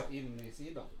in i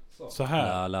sidan. Så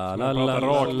här.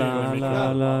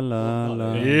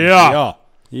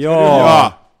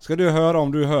 Ja. Ska du höra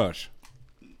om du hörs?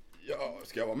 Ja,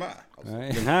 ska jag vara med? Alltså,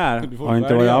 Nej, den här har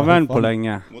inte varit använd på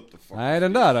länge. Nej,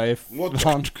 den där är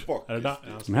fan. Är det där?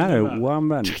 Den här är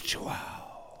oanvänd.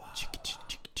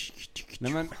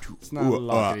 Nej men,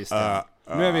 snälla Christian.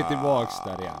 Nu är vi tillbaks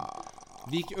där igen.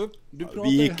 Vik upp, du pratar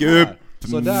Vik här. upp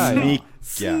sådär. micken.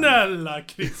 Snälla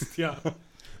Christian.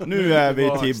 Nu är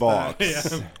vi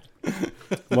tillbaks.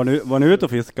 Var ni ute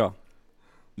och fiska?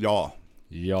 Ja.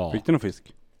 Fick du någon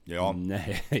fisk? Ja.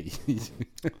 Nej.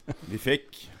 Vi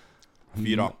fick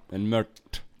 4. En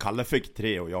mört. Kalle fick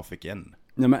 3 och jag fick 1.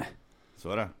 Nej men, Så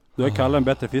är det. du är Kalle en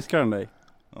bättre fiskare än dig.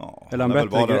 Ja. Eller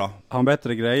har han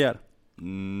bättre grejer?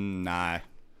 Nej.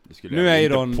 Det skulle Nu jag är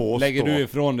inte de, påstå. lägger du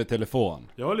ifrån dig telefon.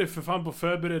 Jag håller för fan på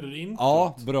förbereder inte.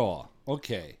 Ja, bra.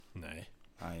 Okej. Nej.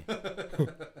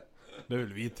 Det är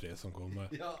väl vi 3 som kommer.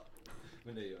 Ja,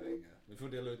 men det gör inget. Vi får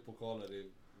dela ut pokaler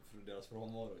för deras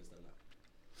frånvaro istället.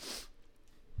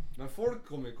 Men folk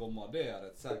kommer ju komma, det är jag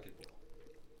rätt säker på.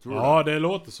 Ja, det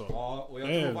låter så. Ja, och jag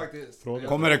tror faktiskt...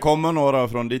 Kommer det komma några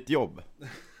från ditt jobb?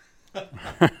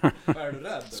 Är du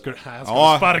rädd? Ska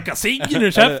sparka ciggen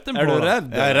i käften på Är du dem?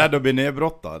 rädd? Jag är rädd att bli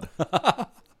nedbrottad.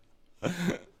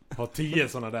 Ha 10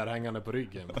 såna där hängande på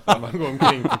ryggen. Man går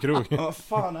omkring på krogen. Vad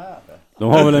fan är det? De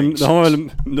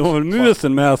har väl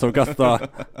musen med som kastar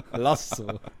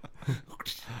Lasso.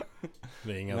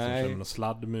 Det är inga som kör med några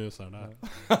sladdmusar där.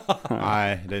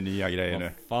 Nej, det är nya grejer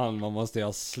nu. Fan, man måste ju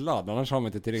ha sladd, annars har man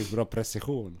inte tillräckligt bra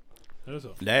precision. Är det så?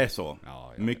 Det är så.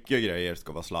 Ja. Mycket grejer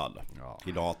ska vara sladd.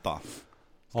 I data.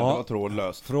 Ska Ja. det vara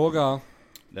trådlöst. Fråga.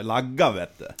 Det laggar,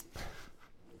 vet du.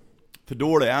 För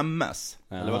dålig MS.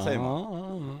 Eller vad säger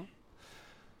man?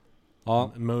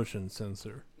 Ja. Motion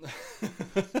sensor.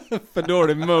 För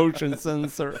dålig motion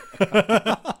sensor.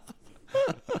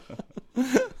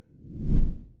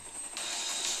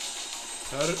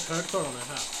 Högtalarna är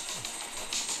här.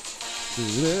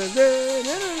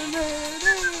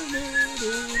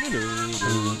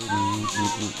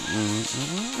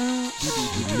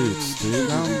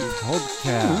 Slutstugan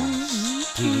podcast.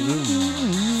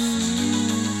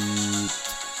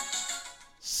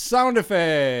 Sound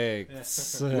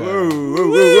effects.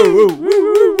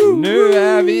 Nu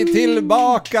är vi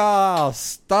tillbaka.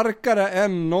 Starkare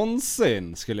än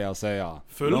någonsin, skulle jag säga.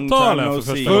 Fulltaliga för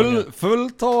första gången.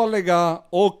 Fulltaliga,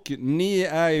 och ni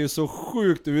är ju så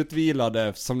sjukt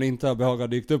utvilade som ni inte har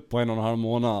behagat dykt upp på 1,5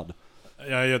 månad.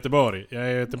 Jag är i Göteborg.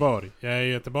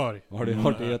 Har du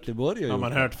hört i Göteborg? Har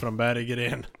man hört från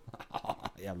Berggren.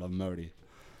 Jävla mölj.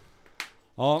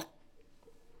 Ja.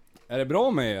 Är det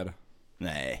bra med er?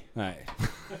 Nej. Nej.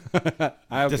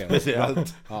 Nej, inte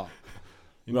speciellt. Ja.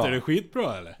 Inte är det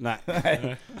skitbra eller?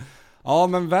 Nej. Ja,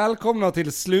 men välkomna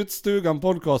till Slutstugan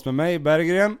podcast med mig,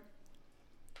 Berggren.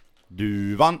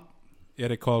 Duvan.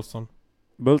 Erik Karlsson.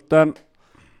 Bulten.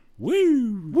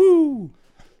 Woo!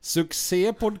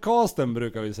 Succépodcasten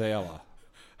brukar vi säga, va?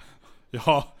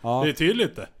 Ja, det är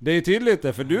tydligt det. Det är tydligt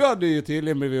det, för du hade ju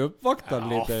tydligen blivit uppvaktad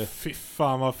lite. Fy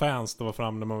fan vad fans det var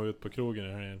fram när man var ute på krogen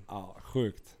här. Ja,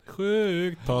 sjukt.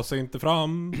 Ta sig inte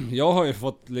fram. Jag har ju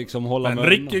fått liksom hålla Men mig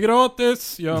dricker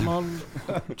gratis gör man.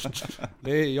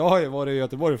 jag har ju varit i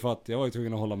Göteborg för att jag var ju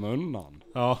tvungen att hålla mig undan.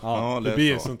 Ja, det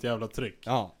blir ju sånt jävla tryck.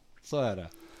 Ja, så är det.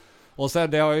 Och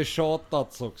sen det har ju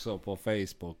tjatats också på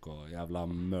Facebook och jävla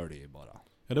mölj bara.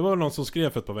 Ja, det var någon som skrev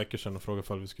för ett par veckor sedan och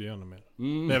frågade om vi skulle göra något mer.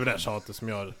 Det är väl det tjatet som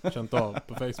jag har känt av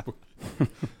på Facebook.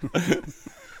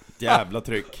 Jävla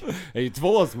tryck. Det är ju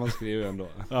 2 som har skrivit ändå.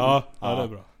 Ja, det är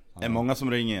bra. Det är många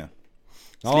som ringer.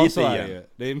 Ja, Slit så är det igen. ju.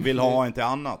 Det är... Vill ha inte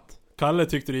annat. Kalle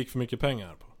tyckte det gick för mycket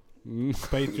pengar på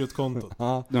Patriot-kontot.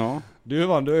 Ja. Du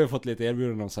har ju fått lite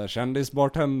erbjudanden om så här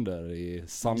kändisbartender i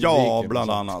Sandviken. Ja,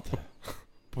 bland annat.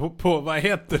 På vad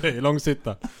heter det i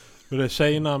Långsitta? Det är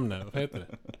tjejnamnet, vad heter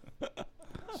det?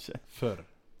 Förr.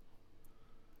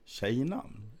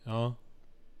 Tjejnamn? Ja.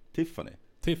 Tiffany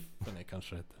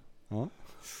kanske det heter. Ja.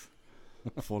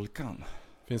 Folkan.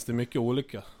 Finns det mycket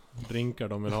olika drinkar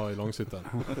de vill ha i Långsittan?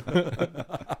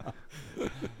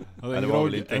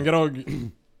 En grogg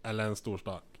eller en stor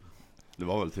stark. Det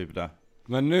var väl typ det.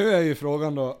 Men nu är ju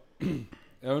frågan då,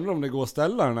 jag undrar om det går att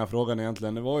ställa den här frågan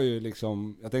egentligen. Det var ju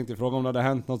liksom, jag tänkte fråga om det hade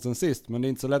hänt något sen sist, men det är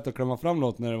inte så lätt att klämma fram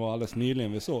något när det var alldeles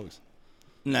nyligen vi sågs.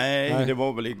 Nej. Det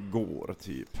var väl igår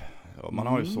typ. Ja, man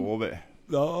har ju sovit.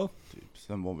 Ja. Typ.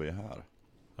 Sen var vi här.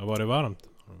 Det var det varmt.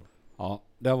 Ja,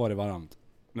 det har varit varmt.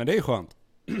 Men det är skönt.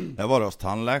 Jag var hos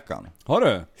tandläkaren. Har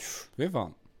du? Fy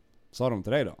fan. Sa de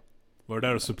till dig då? Var du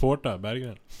där och supportade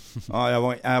Berggren? Ja,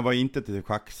 jag var inte till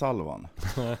schacksalvan.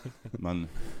 Men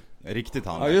Riktigt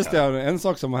tandläkare. Ja just det, en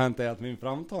sak som har hänt är att min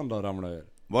framtand har ramlat ur.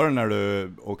 Var det när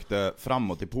du åkte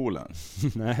framåt i poolen?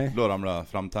 Nej. Då ramlade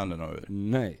framtänderna ur?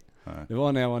 Nej. Det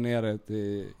var när jag var nere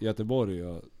i Göteborg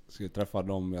och skulle träffa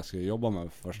dem jag skulle jobba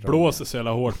med första Blåser så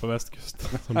jävla hårt på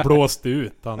västkusten. Som blåste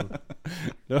ut han.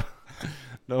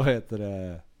 Då heter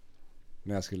det,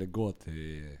 när jag skulle gå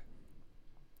till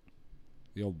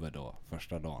jobbet då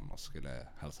första dagen och skulle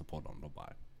hälsa på dem, då bara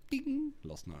ding,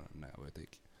 lossnade när jag var ute.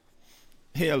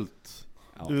 Helt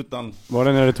utan... Var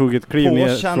det när du tog ett kliv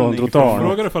ner från trottoaren?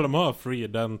 Frågar ifall de har free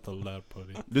dental där på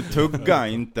det. Du tuggar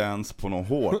inte ens på något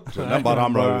hårt. Den bara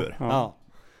ramlar ur. Ja.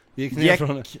 Gick ner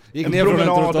från en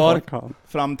trottoarkant.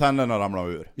 Framtänderna ramlar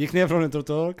ur. Gick ner från en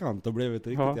trottoarkant och blev ett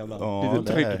riktigt jävla... Ja,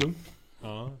 det är...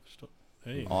 Ja, jag förstår.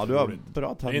 Ja, du har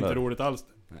bra tänder. Det är inte roligt alls.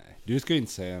 Nej, du ska ju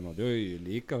inte säga något. Du är ju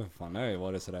lika, fan jag har ju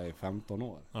varit sådär i 15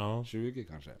 år. Ja. 20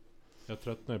 kanske. Jag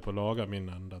tröttnar ju på att laga min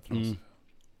enda trasa.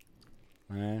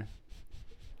 Nej.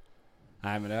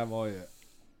 Nej men det här var ju...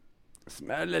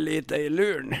 Smäller lite i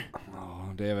luren.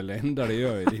 Ja, det är väl det enda det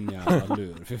gör i din jävla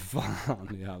lur. För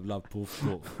fan, jävla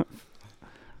puffo.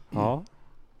 Ja.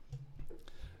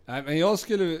 Nej men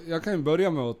jag kan ju börja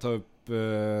med att ta upp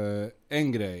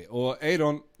en grej. Och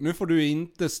Eiron, nu får du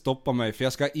inte stoppa mig, för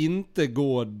jag ska inte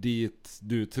gå dit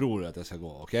du tror att jag ska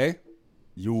gå, okej?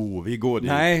 Jo, vi går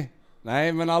dit.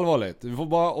 Nej men allvarligt, du får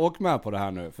bara åka med på det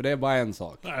här nu, för det är bara en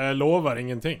sak. Nej, jag lovar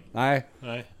ingenting. Nej.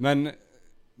 Men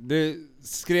det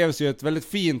skrevs ju ett väldigt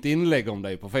fint inlägg om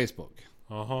dig på Facebook.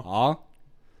 Jaha. Ja.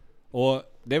 Och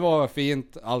det var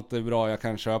fint, allt är bra, jag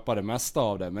kan köpa det mesta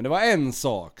av det. Men det var en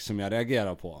sak som jag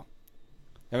reagerar på.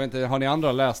 Jag vet inte, har ni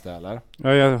andra läst det eller?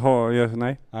 Ja,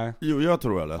 nej. Jo, jag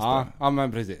tror jag läste det. Ja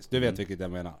men precis, du vet vilket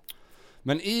jag menar.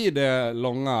 Men i det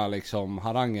långa liksom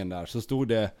harangen där så stod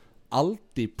det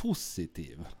alltid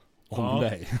positiv om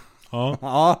dig. Ja.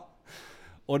 Ja.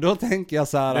 Och då tänker jag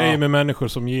så här. Det är med människor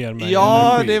som ger mig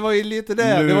ja, energi. det var ju lite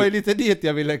det. Det var ju lite dit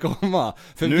jag ville komma.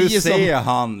 För nu ser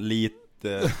han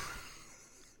lite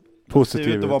positiv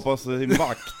ser ut att vara på sin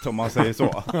vakt, om man säger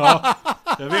så. Ja,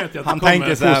 jag vet att han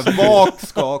tänker så här, vad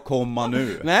ska komma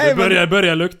nu? Nej, det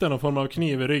börjar lukta någon form av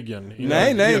kniv i ryggen.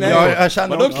 Nej. Jag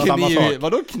känner vadå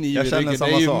kniv i ryggen? Det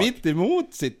är ju mitt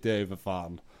emot sitter jag ju för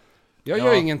fan. Jag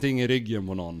gör ingenting i ryggen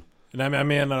på någon. Nej men jag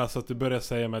menar alltså att du börjar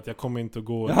säga mig att jag kommer inte att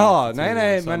gå. Ja, nej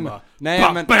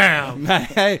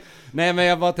men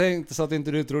jag bara tänkte så att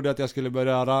inte du trodde att jag skulle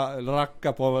börja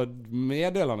racka på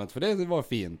meddelandet, för det var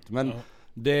fint. Men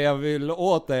det jag vill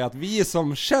åt dig att vi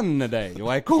som känner dig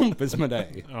och är kompis med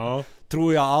dig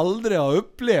tror jag aldrig har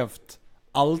upplevt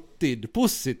alltid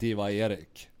positiva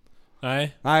Erik.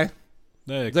 Nej.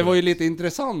 Det var ju lite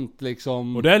intressant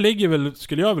liksom. Och där ligger väl,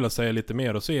 skulle jag vilja säga, lite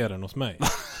mer hos er än hos mig.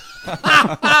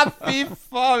 Fy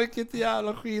fan, vilket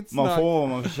jävla skitsnack. Man får vad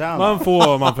man förtjänar. Man får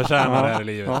vad man förtjänar här i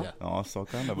livet. Ja, så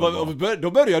kan det vara.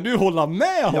 Då börjar du hålla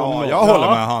med honom. Ja, jag håller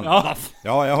med han.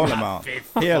 Ja, jag håller med han.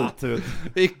 Helt ut.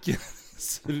 Vilken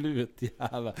slut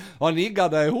jävla. Har ni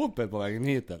gaddat ihop er på vägen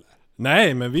hit eller?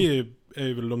 Nej, men vi är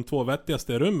ju väl de två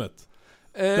vettigaste i rummet.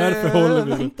 Därför håller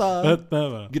vi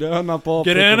vänta. Gröna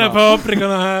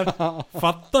paprikorna här.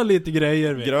 Fatta lite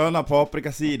grejer vi. Gröna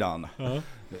paprikasidan. Ja.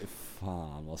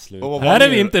 Fan vad slut. Här är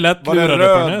vi inte lätt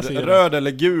lurade på den här sidan. Röd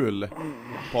eller gul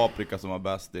paprika som var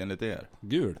bäst enligt er?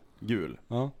 Gul.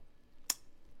 Ja.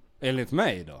 Enligt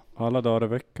mig då? Alla dagar i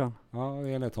veckan. Ja,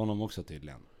 enligt honom också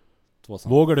tydligen.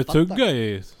 Vågar du tugga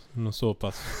i något så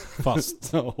pass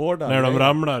fast? När de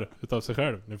ramlar utav sig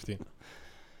själv nu för tiden.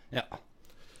 Ja.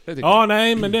 Ja,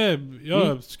 nej, men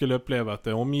jag skulle uppleva att det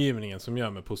är omgivningen som gör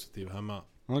mig positiv hemma.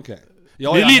 Okej. Det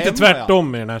är lite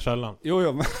tvärtom i den här källan.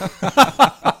 Jo, men...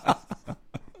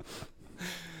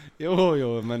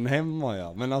 jo, men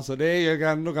hemma Men alltså det är ju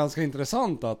ändå ganska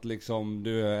intressant att liksom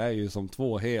du är ju som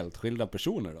två helt skilda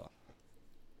personer då.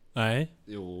 Nej.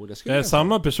 Jo, det skulle jag är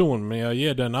samma person, men jag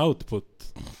ger den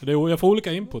output. Jag får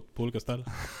olika input på olika ställen.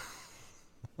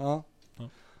 Ja.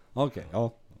 Okej,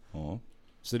 ja.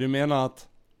 Så du menar att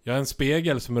jag är en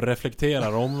spegel som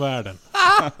reflekterar omvärlden.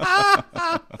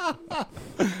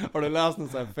 Har du läst en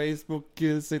sån här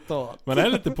Facebook-citat? Men det är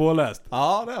lite påläst.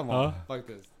 Ja, det är man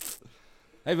faktiskt.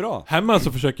 Det är bra. Hemma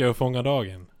så försöker jag fånga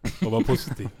dagen och vara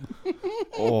positiv.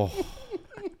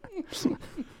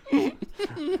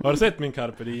 Har du sett min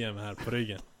carpe diem här på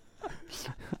ryggen?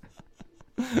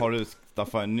 Har du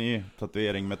skaffat en ny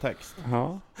tatuering med text?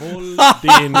 Ja. Håll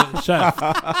din käft.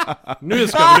 Nu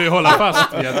ska vi hålla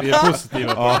fast vid att vi är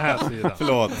positiva på den här sidan.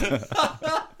 Förlåt.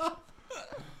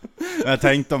 Jag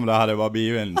tänkte om det hade bara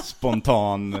blivit en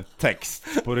spontan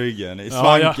text på ryggen i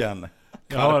svanken.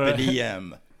 Carpe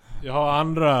diem. Jag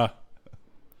har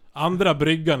andra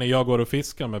bryggan när jag går och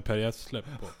fiskar med Per Gessle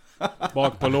på.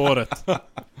 Bak på låret.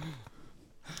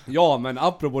 Ja, men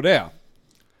apropå det.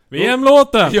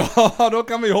 VM-låten! Ja, då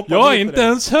kan vi hoppa Jag har dit inte direkt.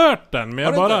 ens hört den, men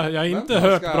Har du inte? jag har inte Vänta,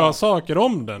 hört ska bra jag- saker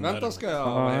om den. Vänta där. ska jag,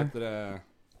 vad heter det?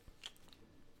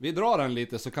 Vi drar den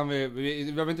lite så kan vi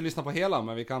behöver inte lyssna på hela,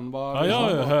 men vi kan bara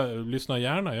Lyssna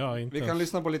gärna, jag har inte vi kan ens...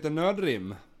 lyssna på lite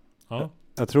nödrim. Ja.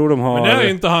 Jag tror de har... Men det har ju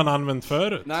inte han använt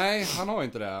förut. Nej, han har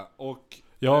inte det. Och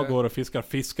Jag går och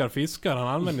fiskar. Han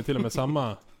använder till och med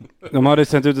samma... De hade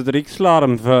sänt ut ett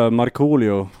rikslarm för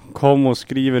Markoolio. Kom och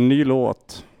skriv en ny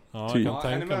låt. Ja, Typ. jag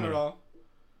kan är ni tänka med nu mig. då?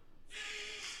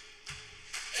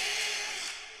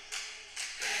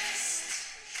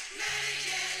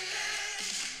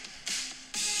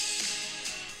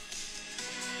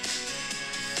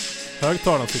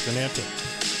 Högtalaren sitter ner till.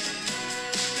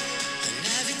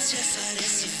 När vi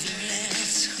träffades i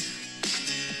vimlet,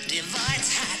 det var ett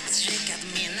hattrick att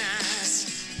minnas.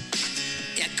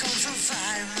 Jag kom från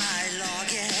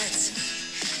farmarlaget,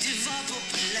 du var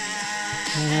populär.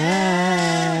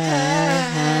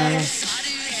 Sa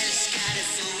du älskade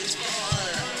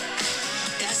fotboll.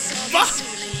 Jag såg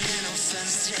solen genom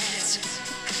fönstret.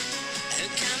 Hur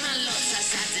kan man låtsas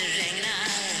att det regnar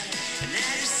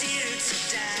när du ser ut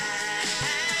sådär?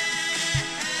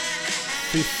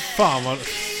 Fy fan vad...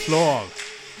 Slå av.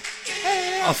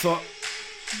 Alltså,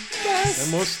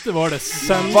 Det måste vara det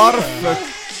sämsta. varför?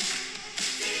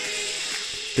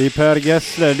 Det är Per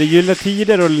Gessle, det är Gyllene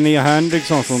Tider och Linnea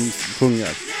Henriksson som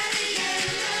sjunger.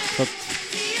 Så att,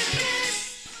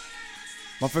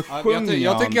 Varför Ja, sjunger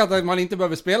jag han? tycker att man inte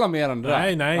behöver spela mer än det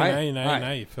där.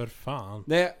 Nej, för fan.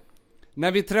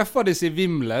 När vi träffades i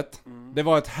vimlet, det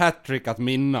var ett hattrick att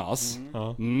minnas.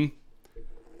 Ja.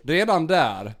 Redan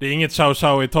där. Det är inget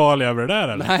ciao Italia över det där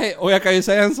eller? Nej, och jag kan ju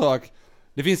säga en sak.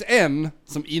 Det finns en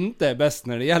som inte är bäst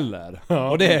när det gäller. Ja.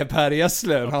 Och det är Per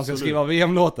Gessle, han ska Absolut. skriva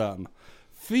VM-låten.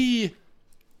 Fy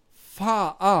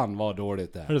fan vad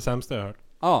dåligt det Det är är. det sämsta jag har hört.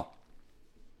 Ja.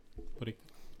 På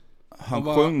riktigt. Han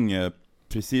bara- sjunger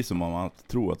precis som om man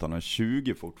tror att han är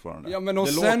 20 fortfarande. Ja men och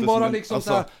Det sen låter bara som en- liksom alltså,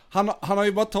 så här, han har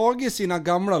ju bara tagit sina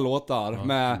gamla låtar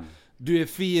med Du är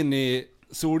fin i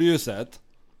solljuset.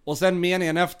 Och sen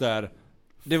meningen efter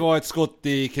det var ett skott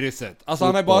i krysset. Alltså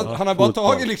han har bara Fotboll.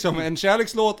 tagit liksom en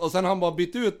kärlekslåt och sen har han bara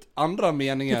bytt ut andra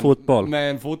meningen Till fotboll. med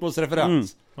en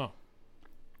fotbollsreferens. Ja.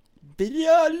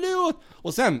 Bra låt!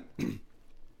 Och sen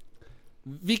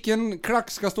vilken klack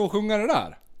ska stå och sjunga det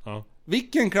där? Ja.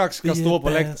 Vilken klack ska stå på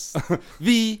läktaren?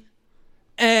 Vi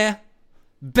är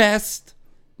bäst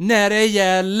när det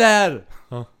gäller!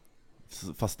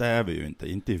 Fast det är vi ju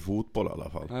inte i fotboll i alla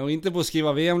fall. Nej, och inte på att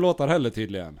skriva VM-låtar heller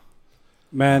tydligen.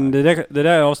 men det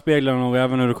där avspeglar nog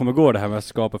även hur det kommer gå det här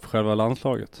mästerskapet för själva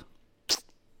landslaget.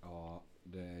 Ja,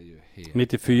 det är ju helt...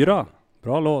 94,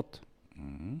 bra låt.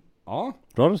 Ja.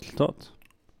 Bra resultat.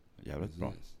 Jävligt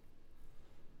bra.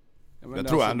 Ja, men Jag det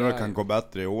tror alltså, ändå det det är- kan gå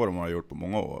bättre i år än vad det har gjort på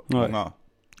många år. Nej. Många.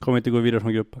 Kommer inte gå vidare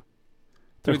från gruppen.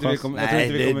 Tror inte vi kommer, jag tror Nej,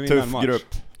 inte vi det är kommer en vinna tuff match.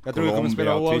 grupp. Jag tror vi kommer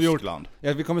spela Colombia och oavgjort. Tyskland.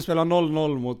 Ja, vi kommer spela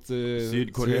 0-0 mot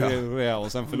Sydkorea.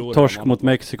 och sen förlora. Torsk mot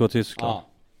Mexiko och Tyskland. Ja.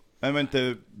 Nej men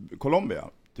inte Colombia.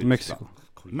 Tyskland. Mexiko.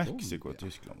 Mexiko och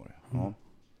Tyskland var det. Ja.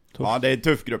 Tuff. Ja, det är en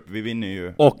tuff grupp. Vi vinner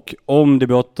ju. Och om det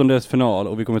blir åttondelsfinal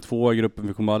och vi kommer tvåa i gruppen,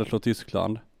 vi kommer aldrig slå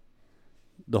Tyskland.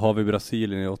 Då har vi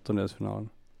Brasilien i åttondelsfinalen.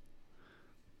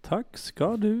 Tack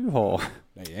ska du ha.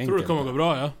 Det är Tror enkelt. det kommer gå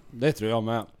bra, ja. Det tror jag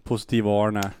med. Positiv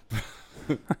Arne.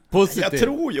 Positivt. Jag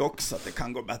tror ju också att det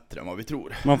kan gå bättre än vad vi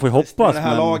tror. Man får ju Med hoppas, det här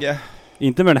men laget.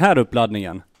 inte med den här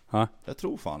uppladdningen. Ha? Jag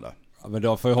tror fan det. Ja, men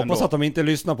då får jag hoppas Ändå. att de inte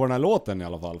lyssnar på den här låten i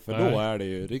alla fall. För Nej. då är det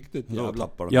ju riktigt Då jävla...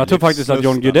 tappar de Jag tror faktiskt att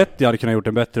John livslusten. Guidetti hade kunnat gjort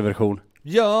en bättre version.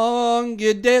 John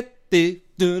Guidetti.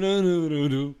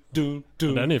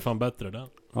 Du. Den är fan bättre den.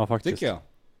 Ja, faktiskt. Tycker jag.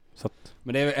 Så att,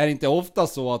 Men det är inte ofta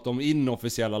så att de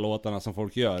inofficiella låtarna som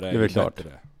folk gör är är väl ju klart. bättre.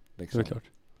 det Liksom. är klart.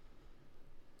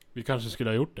 Vi kanske skulle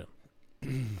ha gjort det.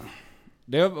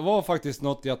 Det var faktiskt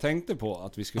något jag tänkte på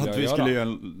att vi skulle Att vi göra. skulle göra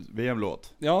en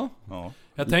VM-låt. Ja, Ja.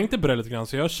 Jag tänkte på det lite grann,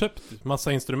 så jag har köpt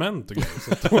massa instrument och grejer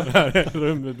som står här i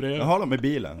rummet bredvid. Jag har dem i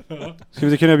bilen.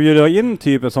 Skulle vi kunna bjuda in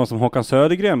typ en sån som Håkan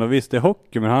Södergren då? Visst, det är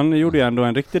hockey, men han gjorde ju ändå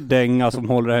en riktig dänga som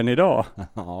håller än idag.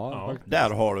 ja, Där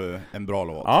har du en bra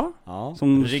låt. Ja, ja.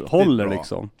 som Riktigt håller bra.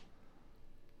 liksom.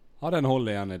 Ja, den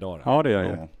håller igen idag då. Ja, det gör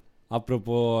jag. Ja.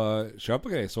 Apropå köpa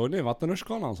grejer, såg ni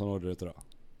vattenrutschkanan som låg ute då?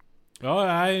 Ja,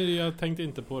 nej, jag tänkte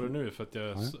inte på det nu för att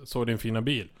jag såg din fina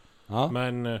bil. Ja.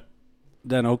 Men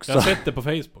Den jag också. har sett det på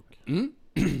Facebook.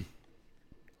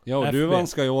 Ja, och FB. Duvan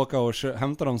ska ju åka och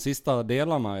hämta de sista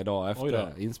delarna idag Oj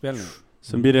efter då. inspelningen.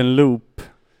 Sen blir det en loop.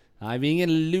 Nej, vi är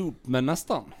ingen loop, men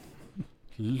nästan.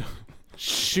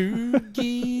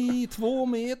 22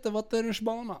 meter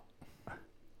vattenrutschbana.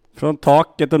 Från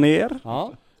taket och ner.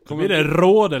 Ja. Blir det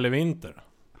råd eller vinter?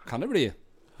 Kan det bli?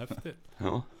 Häftigt.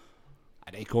 Ja.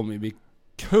 Det kommer ju bli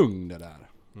kung det där.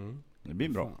 Det blir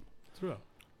bra. Tror jag.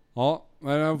 Ja,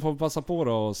 men jag får passa på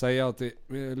då och säga till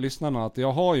lyssnarna att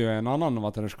jag har ju en annan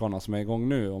vattenrutschkana som är igång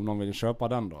nu. Om någon vill köpa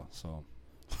den då, så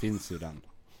finns ju den.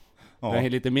 Ja. Den är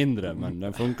lite mindre, men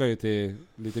den funkar ju till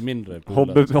lite mindre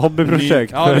pooler.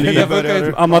 Hobbyprojekt Ja, för det funkar ju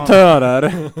till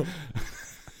amatörer.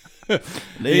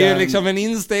 Det är ju liksom en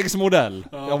instegsmodell.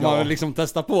 Om man liksom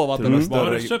testar på vattenrutschbana.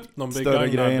 Har du köpt någon större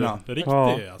grejerna. riktig?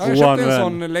 Ja. Alltså? Jag köpte en Oanvänd.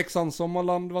 sån Leksands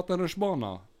Sommarland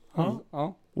vattenrutschbana.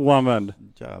 Ja. Oanvänd.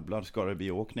 Jävlar ska det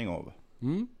bli åkning av.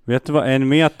 Vet du vad 1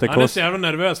 meter Han är så kostar? jävla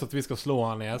nervös att vi ska slå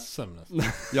han i SM nästan.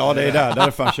 Ja, det är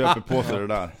därför han köper på sig det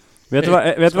där. Vet du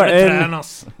vad, Ska det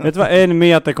tränas? vet du vad 1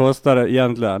 meter kostar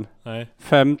egentligen? Nej.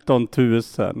 15 000.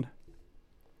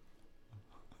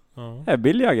 Ja. Det är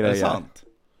billiga Det är grejer. sant.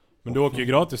 Men du åker ju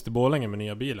gratis till Borlänge med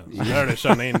nya bilen. Så lär du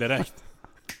känna in direkt.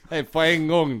 Hej, på en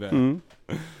gång det. Mm.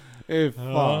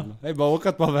 Fan. Jag bara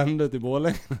åkat på vändor till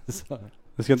Borlänge. Så.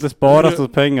 Det ska inte sparas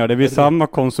åt pengar. Det blir samma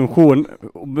konsumtion.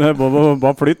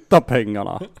 Bara flytta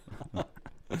pengarna.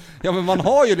 Ja, men man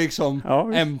har ju liksom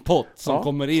Ja. en pott som Ja.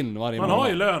 kommer in varje Man månad. har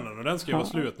ju lönen och den ska ju vara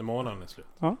slut när månaden är slut.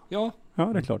 Ja, Ja,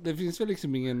 det är klart. det finns väl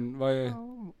liksom ingen...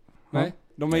 Nej,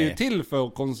 de är ju Nej. till för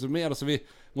att konsumera, så vi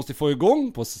måste få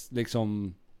igång på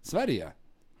liksom Sverige.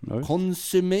 Ja, visst.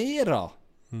 Konsumera!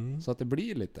 Så att det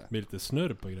blir lite. Blir lite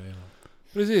snurr på grejerna.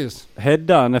 Precis.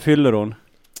 Hedda, när fyller hon?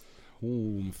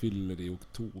 Hon fyller i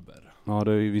oktober. Ja,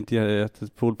 det är ju inte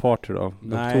ett poolparty då.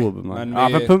 Nej, Oktober, men ja,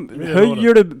 vi- men vi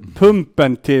höjer du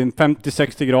pumpen till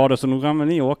 50-60 grader så nog kan väl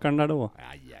ni åka den där då? Ja,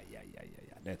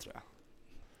 det tror jag.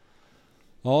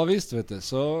 Ja, visst vet du,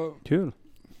 så Kul.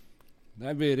 det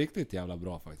här blir riktigt jävla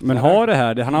bra faktiskt. Men har det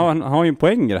här, han har ju en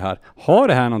poäng i det här. Har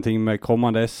det här någonting med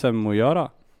kommande SM att göra?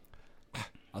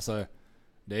 Alltså,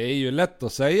 det är ju lätt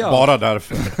att säga. Bara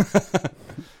därför.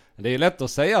 Det är lätt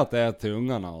att säga att det är till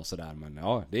ungarna och sådär, men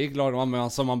ja, det är klart, men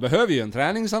alltså, man behöver ju en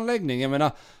träningsanläggning. Jag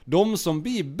menar, de som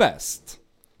blir bäst,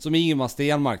 som Ingemar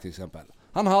Stenmark till exempel.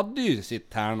 Han hade ju sitt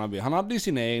Tärnaby, han hade ju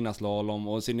sina egna slalom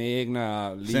och sina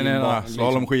egna Sina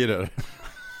slalomskidor.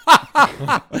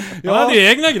 Han hade ju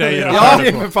egna grejer. Ja, det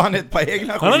är för fan ett par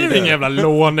egna skidor. Han hade ju inga jävla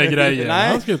lånegrejer. Nej.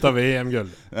 Han skulle ta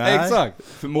VM-guld. Nej, Exakt. Och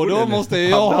förmodligen då måste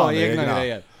jag hade ha han egna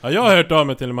grejer. Ja, jag har hört av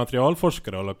mig till en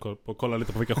materialforskare och kolla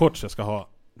lite på vilka shorts jag ska ha.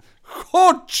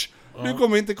 Shorts! Du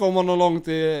kommer inte komma någon långt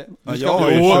i... Ja, Du ska jag har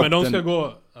gå- ju Jo, köpt men de ska en-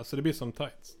 gå... Alltså det blir som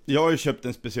tights. Jag har ju köpt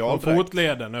en Från specialdräkt.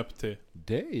 fotleden upp till...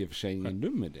 Det är i och för sig ingen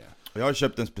dum idé. Jag har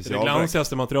köpt en Det specialdräkt.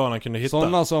 glansigaste material han kunde hitta.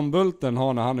 Sådana som Bulten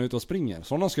har när han är ute och springer.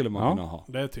 Sådana skulle man Ja. kunna ha.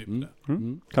 Det är typ det.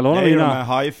 Kan Det låna är ju de mina? här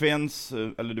hajfens,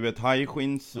 eller du vet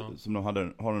hajskins Ja. som de hade,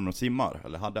 har de någon simmar,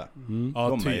 eller hade. Ja,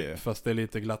 De är typ. ju- Fast det är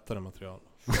lite glattare material.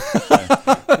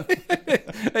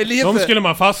 Det är lite... De skulle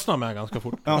man fastna med ganska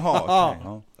fort. Jaha,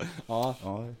 okej. Ja.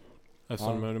 Ja.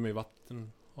 Eftersom de är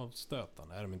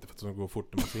vattenavstötande. Är de inte för att de går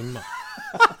fort när man simmar.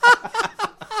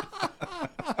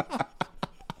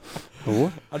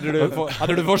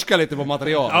 Hade du forskat lite på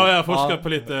material? Ja, jag har forskat på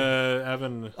lite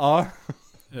även Ja.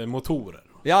 motorer.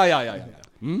 Ja.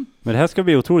 Men det här ska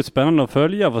bli otroligt spännande att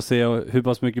följa för att se hur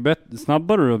pass mycket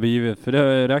snabbare du har blivit. För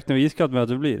det räknar vi iskallt med att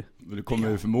du blir. Men du kommer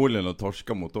ju förmodligen att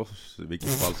torska mot oss i vilket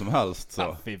fall som helst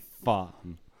så. Fy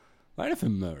fan. Vad är det för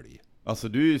mölj? Alltså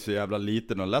du är ju så jävla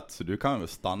liten och lätt så du kan väl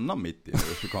stanna mitt i en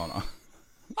rutschkana.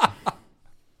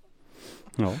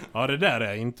 Ja. Ja, det där är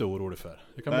jag inte orolig för.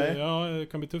 Det kan, Nej. bli, ja, det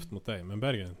kan bli tufft mot dig, men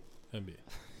Bergen, det blir...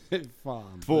 Fy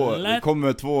fan. Det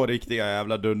kommer 2 riktiga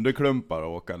jävla dunderklumpar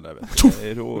åkande, vet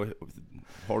du. Då har du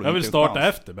Jag inte vill en starta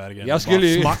chans. efter Bergen. Jag skulle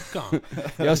ju- Smacka.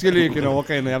 Jag skulle ju kunna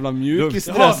åka i en jävla Då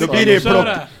mjukisdress. blir det Kör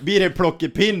det. blir det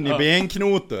plockepinn i Ja.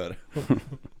 benknotor.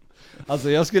 Alltså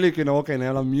jag skulle ju kunna åka i en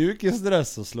jävla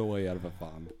mjukisdress och slå er för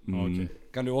fan. Okej.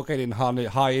 Kan du åka i din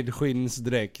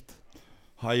hide-skinnsdräkt?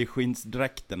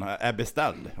 Hajskinsdräkten är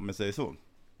beställd, om jag säger så.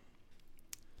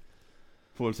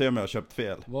 Får väl se om jag har köpt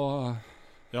fel. Vad...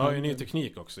 Jag har ju ny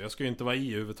teknik också. Jag ska ju inte vara i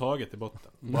överhuvudtaget i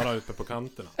botten. Bara uppe på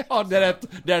kanterna. Ja, där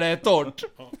det är torrt.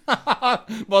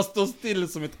 Bara stå still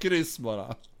som ett kryss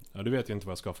bara. Ja, du vet ju inte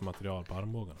vad jag ska ha för material på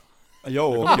armbågarna.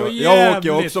 Jag går åker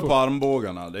jävligt också fort. på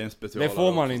armbågarna, det är en special. Det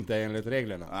får man inte enligt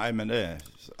reglerna. Nej men det är,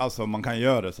 alltså man kan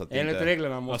göra det så att det Enligt inte...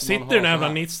 reglerna Jag måste sitter man den ha så jävla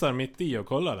här. nitsar mitt i och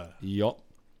kollar där. Ja.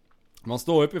 Man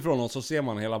står uppifrån och så ser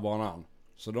man hela banan.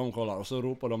 Så de kollar och så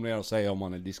ropar de ner och säger om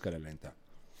man är diskad eller inte.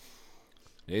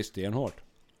 Det är stenhårt.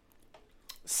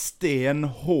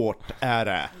 Stenhårt är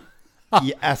det.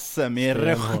 I SM i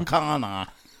rutschkana.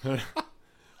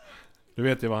 Du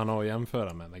vet ju vad han har att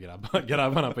jämföra med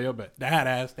grabbarna på jobbet. Det här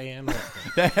är stenhårt.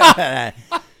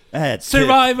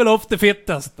 Survival of the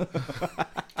fittest.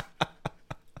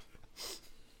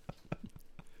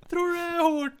 Tror du det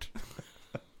är hårt?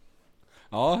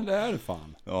 Ja, det är det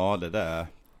fan. Ja, det där.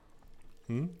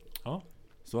 Ja.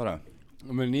 Så är det.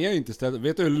 Men ni är ju inte ställt.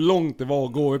 Vet du hur långt det var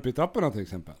att gå upp i trapporna till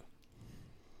exempel?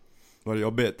 Var det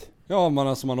jobbigt? Ja,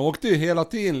 man åkte ju hela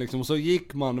tiden liksom. Och så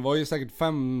gick man, det var ju säkert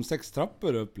 5-6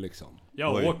 trappor upp liksom.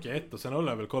 Jag åker ett och sen håller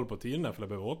jag väl koll på tiden för jag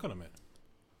behöver åka med.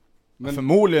 Men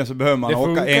förmodligen så behöver man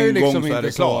åka en gång så är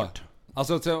det klart.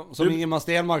 Alltså som Ingemar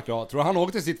Stenmark då. Tror han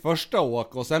åkte sitt första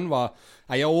åk och sen var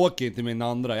nej, jag åker inte min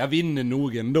andra. Jag vinner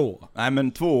nog ändå. Nej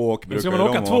men 2 åk brukar ska man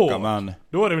åka de 2 åka, men...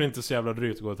 Då är det väl inte så jävla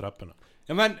drygt att gå i trapporna.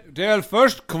 Ja men det är väl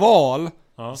först kval,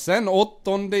 Ja. sen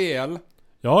 8:ondel,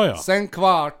 Ja. sen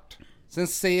kvart, sen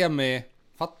semi.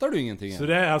 Fattar du ingenting? Så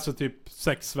det är alltså typ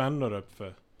 6 vändor upp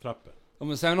för trappor. Ja,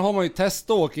 men sen har man ju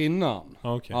teståk innan.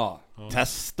 Okej. Ja.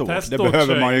 Teståk, Teståk det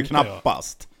behöver kör man ju inte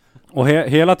knappast. Och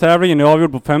hela tävlingen är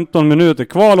avgjord på 15 minuter.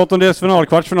 Kval, åttondelsfinal,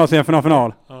 kvartsfinal, semifinal,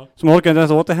 final. Ja. Så man orkar inte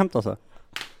ens återhämta sig.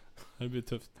 Det blir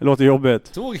tufft. Det låter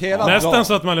jobbigt. Tog hela Nästan dagen.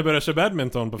 så att man börjar köra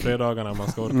badminton på fredagarna om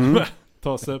man ska orka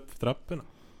ta sig upp för trapporna.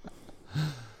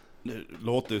 Det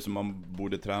låter ju som man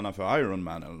borde träna för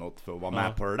Ironman eller något för att vara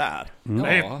med på det där.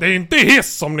 Ja, Det är inte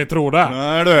hiss som ni tror det.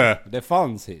 Nej du! det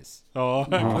fanns hiss. Ja,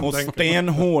 Och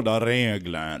stenhårda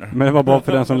regler. Men det var bara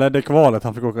för den som ledde kvalet,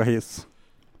 han fick åka hiss.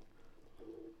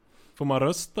 Får man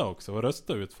rösta också? Och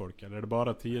rösta ut folk? Eller är det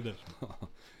bara tider?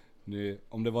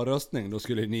 Om det var röstning, då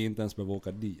skulle ni inte ens behöva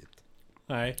åka dit.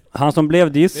 Nej. Han som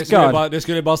blev diskad. Det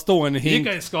skulle bara stå en Vi hink.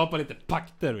 kan ju skapa lite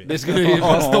pakter. Det skulle ju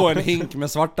bara stå en hink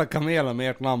med svarta kameler med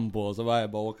ert namn på. Så var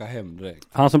jag bara åka hem direkt.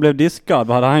 Han som blev diskad,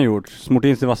 vad hade han gjort? Smort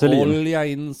in sig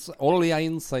vaselin. Olja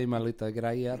in sig med lite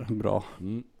grejer. Bra.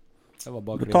 Det var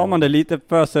bara Då tar man det lite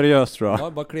för seriöst tror jag. Ja,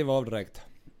 bara kliva av direkt.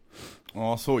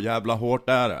 Ja, så jävla hårt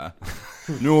är det.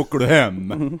 Nu åker du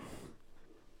hem.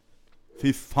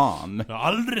 Fy fan. Jag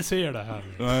aldrig ser det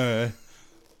här. Nej.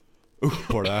 Upp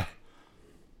på det.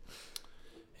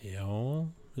 Ja,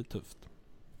 det är tufft.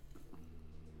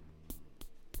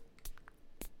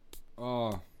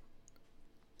 Ja.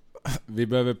 Vi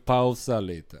behöver pausa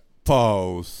lite.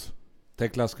 Paus.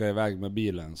 Tekla ska iväg med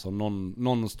bilen. Så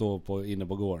någon står inne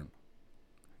på gården.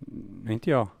 Nej, inte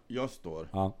jag. Jag står.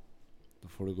 Ja. Då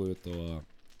får du gå ut och...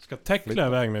 Ska Tekla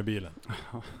iväg med bilen?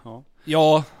 Ja.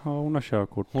 Ja, hon har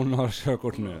körkort. Hon har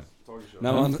körkort nu.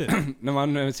 När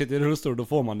man sitter i rullstol då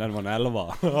får man den man är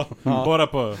 11. Ja. Bara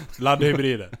på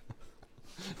laddhybrider.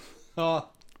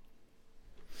 Ja.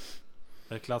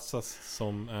 Det klassas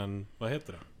som en, vad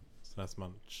heter det? Sån här som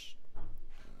man,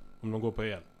 om de går på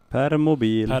el.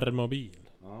 Permobil. Permobil.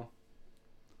 Ja.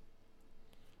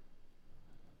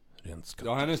 Rent skatt.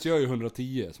 Ja, hennes gör ju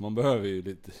 110 så man behöver ju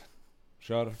lite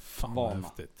Fan vad vana.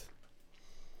 häftigt.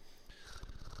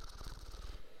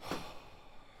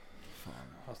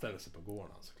 Han ställer sig på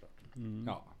gården såklart.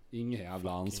 Ja, inget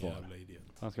jävla ansvar. Jävla idiot.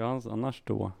 Vad ska han annars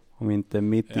då? Om inte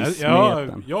mitt i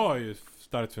smeten. Jag har ju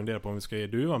starkt funderat på om vi ska ge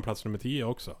Duvan plats nummer 10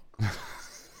 också.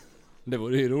 Det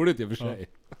vore ju roligt i och för sig.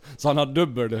 Så han har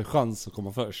dubbel chans att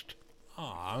komma först.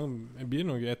 Ja, det blir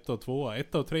nog 1 och 2,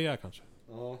 1 och 3 kanske.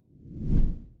 Ja.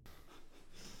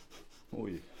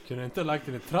 Oj. Kunde inte ha lagt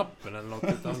den i trappen eller något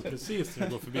utan precis när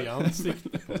du går förbi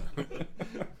ansiktet på den.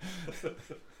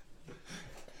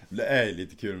 Det är ju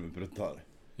lite kul med pruttar.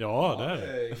 Ja, det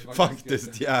är det.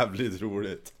 Faktiskt jävligt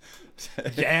roligt.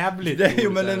 Jävligt Det är ju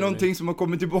roligt men det är det. någonting som har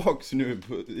kommit tillbaks nu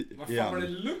på, igen.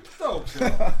 luktar också?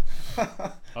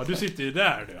 Ja, du sitter ju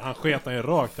där du. Han sket han ju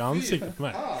rakt i ansiktet på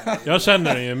mig. Jag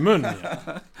känner den ju i munnen.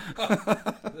 Ja.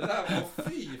 Det där var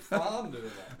fy fan du.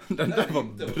 Den där var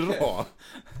bra.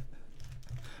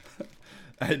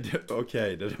 Nej,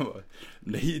 okej, det där var...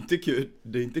 Det är inte kul,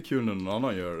 det är inte kul när någon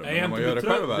annan gör det. Nej, Men när man gör det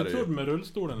själv är det betrodd ju... med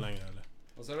rullstolen längre eller?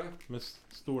 Vad sa du? Med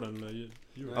stolen med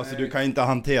hjul. Alltså du kan inte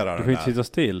hantera Du den får inte där. sitta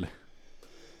still.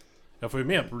 Jag får ju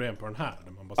mer problem på den här.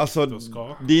 Där man bara Alltså sitter och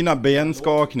skakar. dina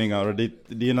benskakningar och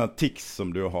dina tics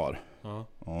som du har. Ja,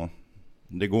 Ja.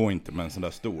 Det går inte med en sån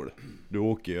där stol. Du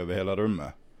åker ju över hela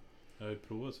rummet. jag har ju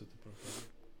provat att sitta på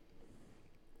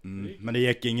den. Men det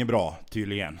gick inget bra,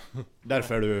 tydligen.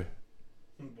 Därför är du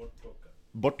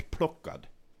bortplockad.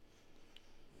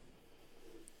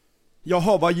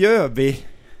 Jaha, vad gör vi?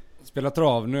 Spela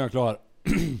trav, nu är jag klar.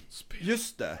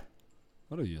 Just det.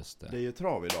 Vadå just det? Det är ju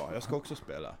trav idag. Jag ska också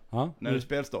spela. Ja? När är det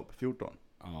spelstopp? 14.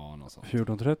 Ja, något sånt.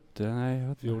 14.30? Nej, jag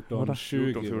vet inte.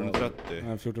 14.20 14.30. Nej,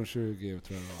 14.20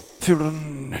 tror jag det var.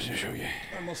 14.20.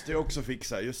 Jag måste ju också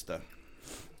fixa, just det.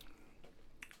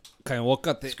 Kan jag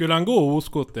åka till... Skulle han gå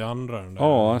oskott i andra? Den där,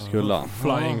 Ja, skulle han.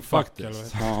 Flying fuck eller vad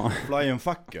heter det? Ja. Flying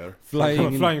fucker.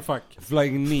 Flying fuck.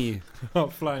 Flying knee. Ja,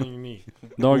 flying knee.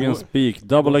 Dagens speak,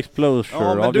 double explosion.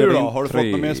 Ja, men du då? Har du fått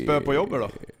något mer spö på jobbet då?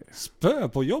 Spö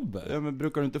på jobbet? Ja, men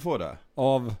brukar du inte få det?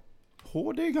 Av...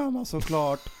 hårdingarna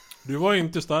såklart. Du var ju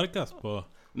inte starkast på...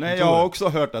 Nej, jag har också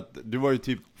hört att du var ju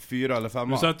typ 4 eller 5.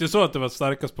 Du sa att du sa att du var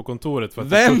starkast på kontoret för att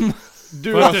Vem?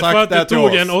 Du har sagt det till tog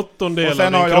oss. en åttondel och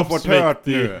sen av har din jag fått kroppsvikt hört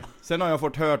nu. Sen har jag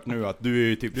fått hört nu att du är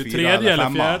ju typ Du 4 tredje eller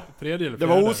 5. eller fjärde. Det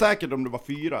var osäkert om du var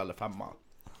 4 eller 5.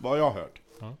 Vad har jag hört?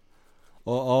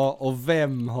 Och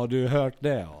vem har du hört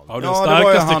det av? Ja, den Ja, det var ju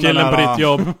starkaste han killen den på där- ditt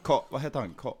jobb. Vad heter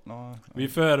han? Vi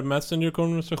för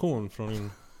messenger-konversation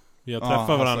från... Vi har träffat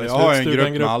varandra alltså, i jag har en grupp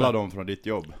Slutstugan-gruppen. med alla dem från ditt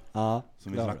jobb. Ja.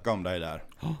 Som vi Ja. snackade om dig där.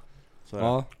 Så är det.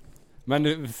 Ja. Men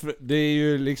det är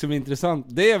ju liksom intressant.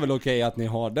 Det är väl okej att ni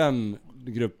har den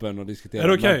gruppen och diskuterar. Är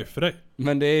det okej för dig?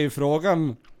 Men det är ju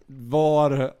frågan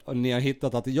var ni har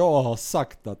hittat att jag har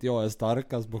sagt att jag är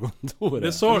starkast på kontoret.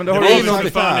 Det sa men det det har var du ju sagt för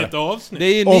fan här. ett avsnitt. Det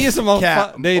är ju Off ni som har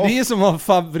cam. det är Off. ni som har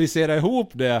fabricerat ihop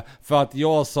det för att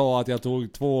jag sa att jag tog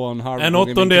 2,5 En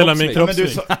gånger åttondel av min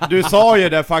kroppsvikt. Ja, men du sa ju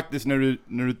det faktiskt när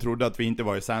du trodde att vi inte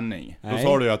var i sändning. Då Nej.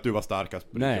 sa du ju att du var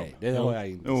starkast på ditt Nej, jobb. det har jag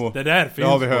inte. Jo. Det där Det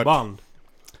har finns vi på hört. band.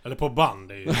 Eller på band,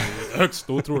 det är ju högst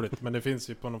otroligt. Men det finns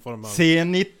ju på någon form av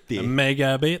C90.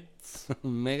 megabit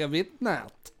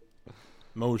Megabitnät.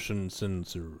 motion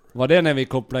sensor. Var det när vi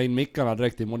kopplade in mickarna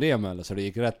direkt i modem eller så det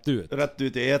gick rätt ut? Rätt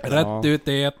ut i etern. Rätt ut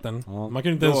i etern. Ja. Man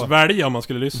kunde inte ens Då- välja om man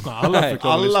skulle lyssna. Alla Nej, fick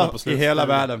lov att lyssna Alla på i slut. hela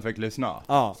världen fick lyssna.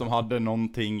 Ja. Som hade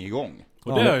någonting igång.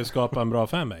 Och det har ju skapat en bra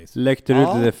fanbase. Läckte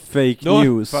Ja. ut lite fake Då-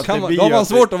 news. för att Kan det man, blir då har ju man att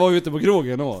svårt att vara ute på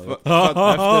krogen då. För att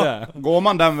Efter det. går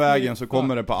man den vägen så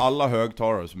kommer det på alla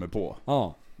högtalare som är på.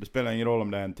 Ja. Det spelar ingen roll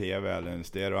om det är en TV eller en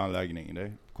stereoanläggning.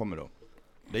 Det kommer då.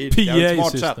 Det är ju PA ett jävligt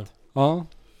smart system. sätt. Ja.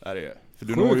 Är det ju. För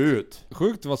du Sjukt. når ju ut.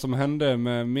 Sjukt vad som hände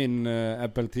med min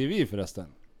Apple TV förresten.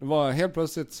 Det var helt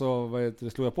plötsligt så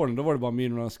slog jag på den, då var det bara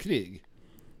Myrornas krig.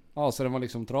 Ja, så den var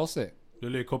liksom trasig. Du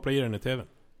vill ju koppla i den i tvn.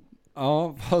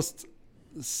 Ja, fast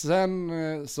sen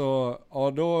så,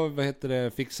 ja då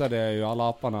fixade jag ju alla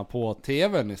apparna på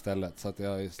TVn istället. Så att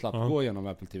jag slapp gå igenom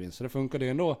Apple TV. Så det funkade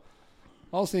ju ändå.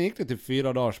 Ja, sen gick det typ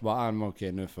 4 dagar så bara, men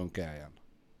okej, nu funkar jag igen.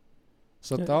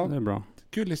 Så att, Det ja, är bra.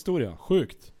 kul historia.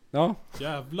 Sjukt. Ja.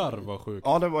 Jävlar vad sjukt.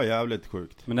 Ja, det var jävligt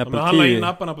sjukt. Men Ja, Apple men han la in TV...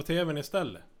 apparna på tvn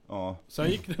istället. Ja. Sen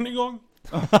gick den igång.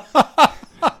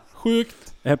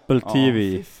 Sjukt. Apple Ja, TV.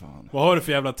 fy fan. Vad har du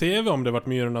för jävla tv om det varit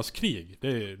Myrornas krig?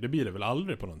 Det blir det väl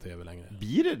aldrig på någon tv längre?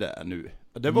 Blir det där nu?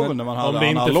 Det var Men väl när man om hade det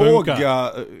inte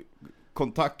analoga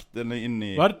kontakten in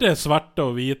i... Vart det svarta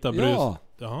och vita brus? Ja.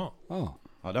 Jaha. Ja.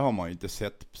 Ja, det har man ju inte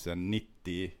sett sedan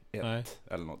 91 Nej.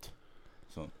 eller något.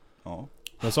 Så, ja.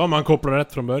 Men så har man kopplat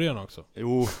rätt från början också.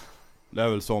 Jo, det är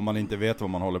väl så om man inte vet vad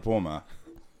man håller på med.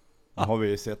 Det har vi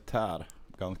ju sett här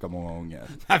ganska många gånger.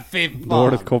 Fy fan.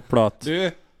 Dåligt kopplat.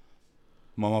 Du,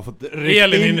 Man har fått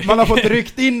Elin in- man har fått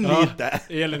ryckt in Ja. lite.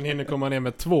 Elin hinner komma ner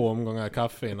med 2 omgångar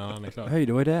kaffe innan han är klar. Hej,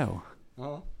 då är det.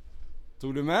 ja.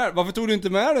 Varför tog du inte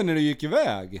med den när du gick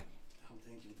iväg?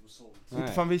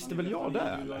 Inte fan visste väl jag det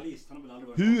eller?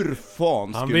 Hur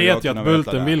fan Han skulle jag vet ju kunna att veta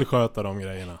Bulten det? vill sköta de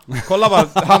grejerna. Kolla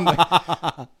vad han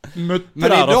muttrar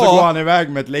Men och så idag- går han iväg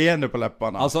med ett leende på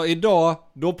läpparna. Alltså idag,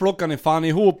 då plockar ni fan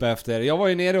ihop efter. Jag var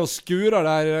ju nere och skurade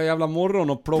där i jävla morgon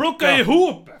och plockade. Plocka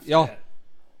ihop! Ja,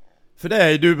 För det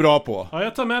är du bra på. Ja,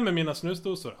 jag tar med mig mina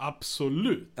snusdosor.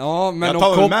 Absolut. ja men Jag och tar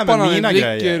väl med mig kopparna mina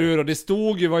dricker grejer. ur och det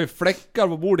stod ju, var ju fläckar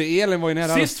på bordet. Elin var ju nere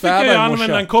där och Sist fick jag städade ju i använda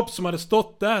en morse. kopp som hade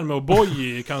stått där med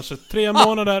O'boy i kanske 3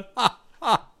 månader.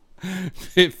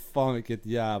 Fy fan vilket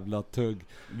jävla tugg.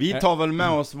 Vi tar väl med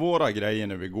oss våra grejer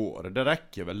när vi går. Det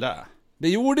räcker väl det. Det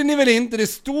gjorde ni väl inte? Det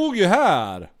stod ju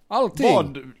här. Allting.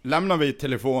 Vad? Lämnar vi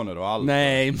telefoner och allt?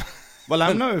 Nej. Vad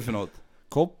lämnar vi för något?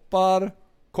 Koppar.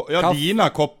 Ja, Kaffe. dina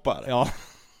koppar. Ja.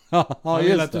 Jag Ja, vill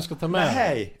just att du det. ska ta med.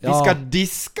 Nej, vi Ja. ska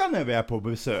diska när vi är på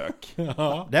besök.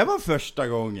 Ja. Det var första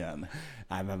gången.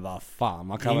 Nej men vad fan,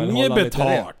 man kan väl Inget hålla lite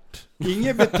rent. betalt.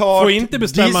 Inget betalt. Får inte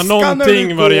bestämma Diska när någonting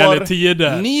du vad det går. gäller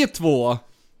tider. Ni två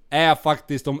är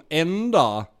faktiskt de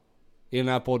enda i den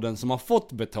här podden som har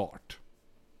fått betalt.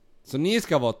 Så ni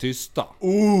ska vara tysta.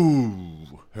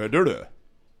 Hörde du?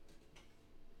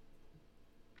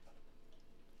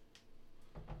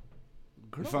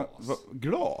 Fan,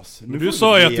 glas? Nu Du får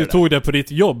sa ju ge att du det. tog det på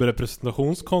ditt jobb,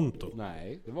 representationskonto.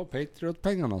 Nej, det var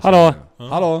Patriot-pengarna. Hallå?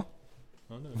 Hallå?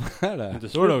 Vad är det? Inte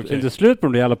Då är det slut, okej. inte slut på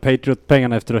de jävla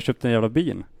Patriot-pengarna efter att ha köpt en jävla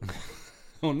bil.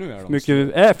 Och nu är de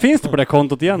Mycket, finns det på det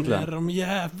kontot egentligen? Är de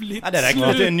jävligt Ja, det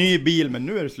räcker till en ny bil, men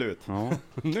nu är det slut. Ja.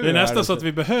 nu Det är nästan så att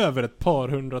vi behöver ett par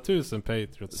 100 000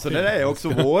 Patriots. Så det där är också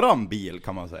våran bil,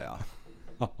 kan man säga.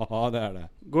 Ja, det är det.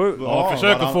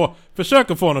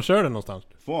 Försök att få honom att köra den någonstans.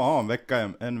 Får ha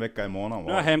en vecka i månaden.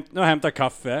 Nu har jag hämtat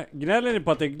kaffe. Gnäller ni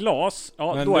på att det är glas?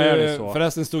 Ja, Men då är det så.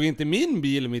 Förresten stod inte min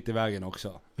bil mitt i vägen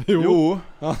också. Jo,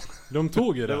 De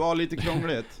tog ju det det. var lite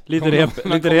krångligt. Lite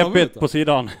Kom de repigt ut då? på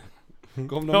sidan. Kom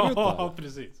de ut Ja, då?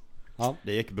 precis.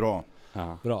 Det gick bra.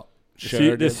 Ja. Bra.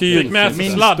 Det syns. Fick med sig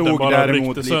Min sladden stod bara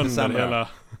däremot ryckte lite sönder sämre. hela.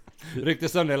 Ryckte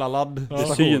sönder hela ladd. Det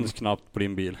syns knappt på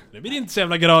din bil. Det blir inte så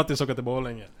jävla gratis att åka till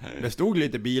Borlänge. Det stod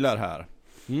lite bilar här.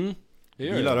 Det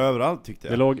gör Bilar det. överallt tyckte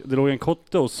Det jag. låg en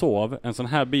kotte och sov. En sån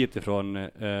här bit ifrån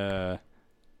där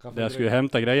jag skulle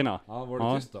hämta grejerna. Ja,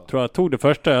 var det tyst då? Tror jag tog det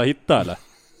första jag hittade eller?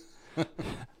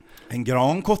 En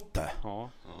grankotte. Ja.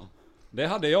 Det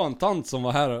hade jag en tant som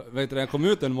var här, vet du, jag kom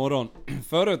ut en morgon.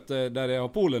 Förut där jag har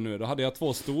poolen nu, då hade jag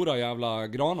 2 stora jävla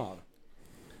granar.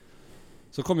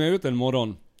 Så kom jag ut en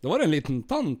morgon, då var det en liten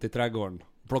tant i trädgården.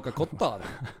 Plocka kottar.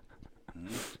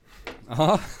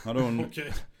 Ja. Hade hon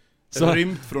Så-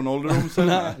 rymt från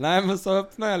ålderdomshemmet? Nej men så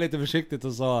öppnade jag lite försiktigt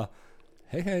och sa: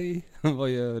 hej hej, vad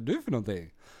gör du för någonting?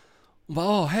 Hon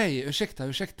bara: hej,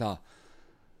 ursäkta.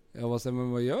 Jag var så,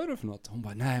 men vad gör du för något? Hon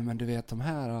bara: nej men du vet de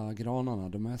här granarna,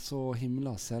 de är så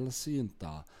himla sällsynta.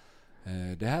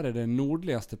 Det här är den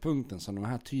nordligaste punkten som den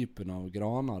här typen av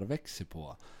granar växer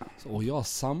på. Och jag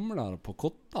samlar på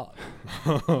kottar.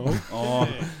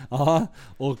 Ja,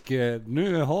 och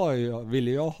nu vill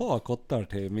jag ha kottar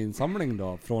till min samling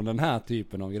då. Från den här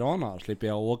typen av granar. Slipper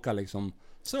jag åka liksom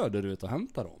söderut och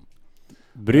hämta dem.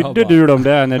 Brydde du dig om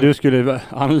det när du skulle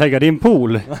anlägga din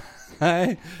pool?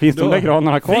 Nej, Finns de där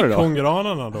granarna kvar Fick då? hon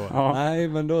granarna då? Ja. nej,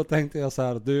 men då tänkte jag så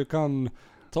här: du kan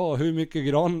ta hur mycket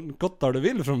grankottar du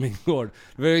vill från min gård.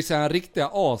 Det var ju så här riktiga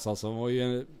as alltså. De var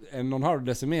ju 1,5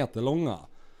 decimeter långa.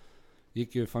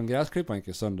 Gick ju, fan gräsklippan gick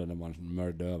ju sönder när man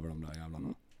mörde över de där jävlarna.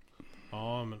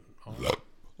 Ja, men... Ja.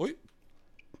 Oj.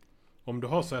 Om du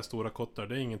har så här stora kottar,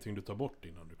 det är ingenting du tar bort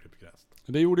innan du klipper gräs.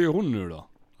 Det gjorde ju hon nu då.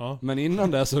 Ja. Men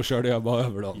innan det så körde jag bara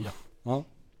över dem. Ja.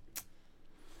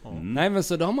 Nej men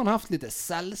så då har man haft lite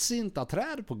sällsynta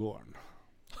träd på gården.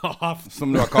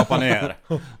 Som du har kapat ner.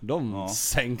 De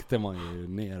sänkte man ju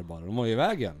ner bara. De var ju i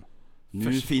vägen.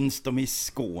 Nu finns de i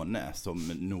Skåne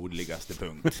som nordligaste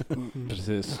punkt.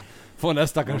 Precis. Får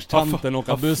nästa kanske tanten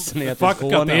åka buss ner till Fuckat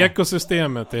Skåne.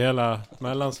 ekosystemet i hela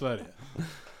Mellansverige.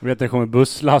 Jag vet att det kommer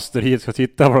busslaster hit ska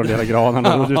titta på de där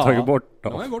granarna och du tagit bort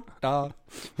De dem. är borta.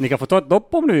 Ni kan få ta ett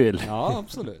dopp om ni vill. Ja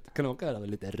absolut. Kan åka där med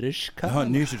lite ryska. Jag har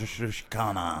en ny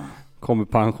rutschkana. Kommer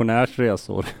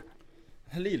pensionärsresor.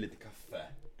 Häll i lite kaffe.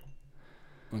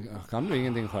 Kan du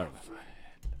ingenting själv?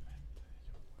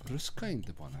 Ruska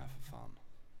inte på den här för fan.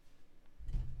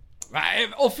 Nej,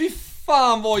 åh fy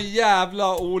fan vad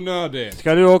jävla onödigt.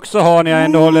 Ska du också ha när jag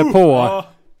ändå håller på? Ja,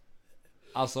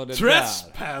 Alltså det där.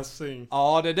 trespassing!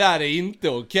 Ja det där är inte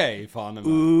okej fan.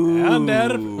 Ja,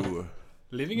 där.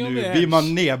 Living on Nu the blir edge.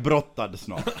 man nedbrottad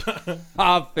snart.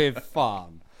 Ah fy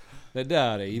fan. Det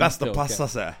där är inte Bäst att okej. passa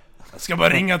sig. Jag ska bara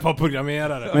ringa ett par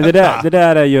programmerare. Men det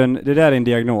där är ju en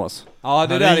diagnos. Ja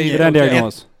det Han där är ringer. inte Det är en okej.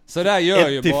 diagnos. Så där gör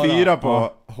ju 1-4 bara.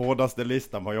 på hårdaste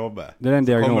listan på jobbet. Det är en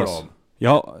Kommer diagnos. de.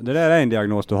 Ja, det där är en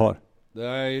diagnos du har. Det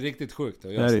är ju riktigt sjukt att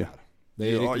Det göra är så det. här. Det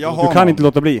är Ja, riktigt jag sjukt. har Du kan någon. inte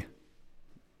låta bli.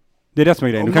 Det är det som är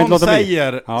grejen. Om Du kan inte någon låta bli.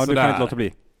 säger Ja, du sådär, kan inte låta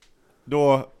bli.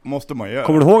 då måste man göra.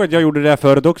 Kommer du ihåg att jag gjorde det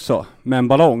förut också? Med en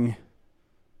ballong.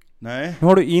 Nej. Nu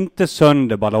har du inte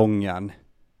sönder ballongen.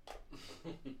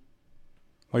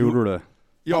 Vad gjorde du?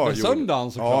 Ja, Jag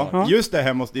söndagen såklart. Ja, just det,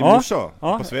 hemma hos din Ja, morsa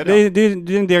Ja, på det Svedjan.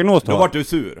 är en diagnos du Då har. vart du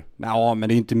sur. Ja, men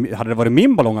det är inte, hade det varit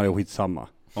min ballong hade jag skitsamma.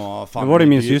 Ja, fan. Då var det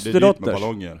min är dyrt med systerdotters.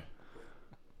 ballonger.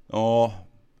 Ja,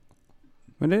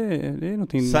 Men det är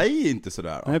någonting... säg inte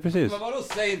sådär då. Nej, precis. Men vadå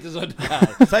säg inte sådär?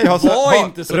 Säg Var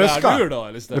inte sådär ruska. du då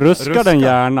eller istället? Ruska den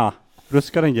gärna.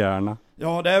 Ruska den gärna.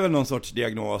 Ja, det är väl någon sorts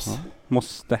diagnos.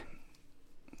 Måste.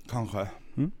 Kanske.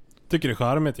 Tycker det är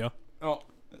charmigt, ja. Ja,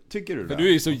 Tycker du för det? du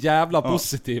är ju så jävla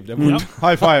positiv där Ja. borta.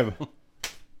 High five.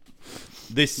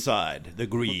 This side, the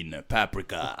green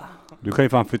paprika. Du kan ju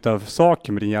fan flytta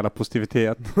saker med din jävla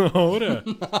positivitet. Ja, det.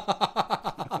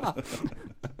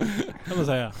 Kan man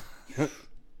säga.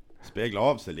 Spegla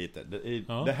av sig lite. Det är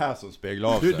Ja. det här som speglar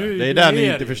av Du, sig. du, det är du där ni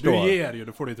ger inte ju, förstår. Du ger ju,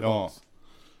 då får du tillbaka.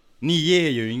 Ni ger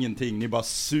ju ingenting, ni bara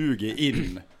suger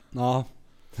in. Ja.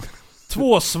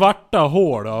 2 svarta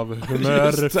hål av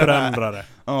humörförändrare.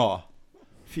 Ja.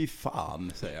 Fy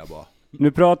fan, säger jag bara.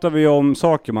 Nu pratar vi om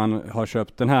saker man har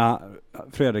köpt. Den här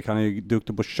Fredrik, han är ju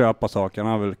duktig på att köpa saker.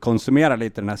 Han har väl konsumerat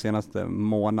lite den här senaste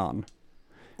månaden.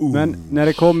 Men när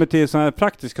det kommer till sådana här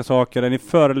praktiska saker, är ni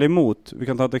för eller emot? Vi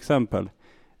kan ta ett exempel.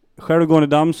 Självgående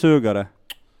dammsugare.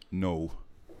 No.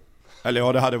 Eller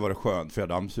ja, det hade varit skönt för jag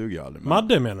dammsuger aldrig. Men...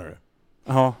 Madde menar du?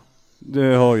 Ja.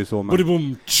 Det har ju så med.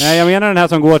 Bodibom. Nej, jag menar den här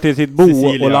som går till sitt bo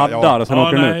Cecilia, och laddar och sen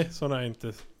åker den nej, ut. sådana är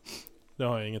inte... Det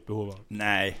har jag inget behov av.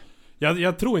 Nej.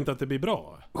 Jag tror inte att det blir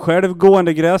bra.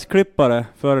 Självgående gräsklippare,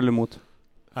 för eller emot?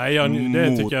 Nej,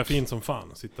 det tycker jag är fint som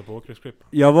fan att sitta på åkgräsklippan.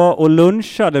 Jag var och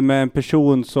lunchade med en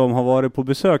person som har varit på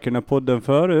besök i den här podden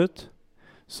förut.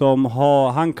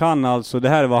 Han kan alltså, det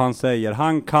här är vad han säger,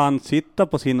 han kan sitta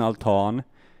på sin altan,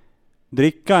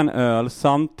 dricka en öl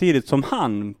samtidigt som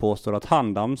han påstår att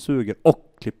han dammsuger och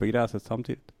klipper gräset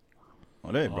samtidigt.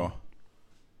 Ja, det är bra.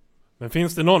 Men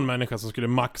finns det någon människa som skulle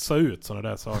maxa ut sådana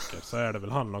där saker så är det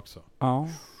väl han också. Ja.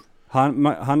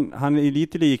 Han är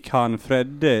lite lik han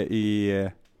Fredde i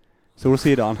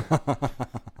Solsidan.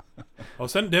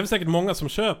 Och sen, det är väl säkert många som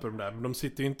köper dem där, men de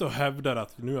sitter ju inte och hävdar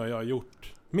att nu har jag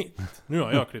gjort mitt. Nu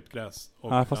har jag klippt gräs.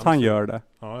 Ja, fast han gör det.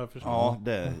 Ja, jag förstår. Ja,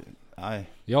 det... Nej.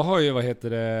 Jag har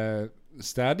ju,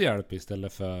 städhjälp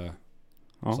istället för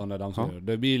sån där dammsugare.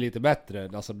 Det blir lite bättre.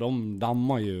 Alltså de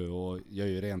dammar ju och gör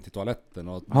ju rent i toaletten.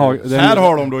 Och Här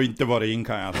har de då inte varit in,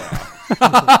 kan jag säga.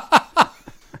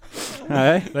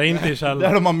 Nej. Det är inte i Där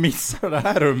källaren. de har missat det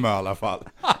här rummet i alla fall.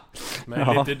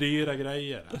 Men lite dyra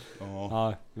grejer.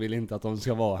 Ja, vill inte att de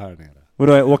ska vara här nere. Och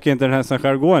då åker inte den här som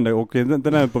självgående, åker inte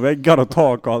den på väggar och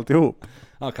tak och alltihop.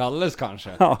 Ja, Kalles kanske.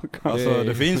 Ja, Alltså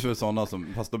det finns väl sådana som,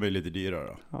 fast de är lite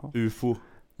dyrare. Ja. UFO,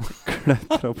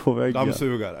 klättra på väggar.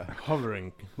 dammsugare,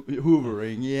 Hovering.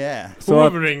 hoovering, yeah.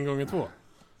 Hovering gånger 2.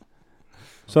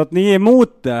 Så att ni är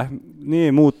emot det. Ni är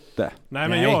emot det. Nej,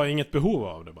 men jag har inget behov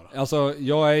av det bara. Alltså,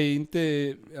 jag är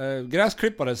inte...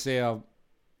 gräsklippare ser jag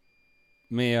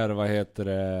mer,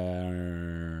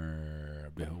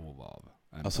 behov av.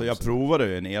 Alltså jag provade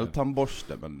ju en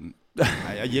eltandborste, men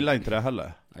nej, jag gillar inte det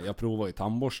heller. Jag provar ju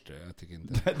tandborste, jag tycker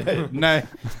inte... Nej,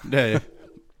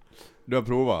 du har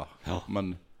provat. Ja.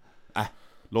 Men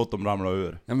låt dem ramla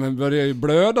ur. Ja, men börjar ju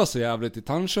blöda så jävligt i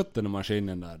tandkötten i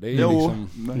maskinen där. Det är ju liksom...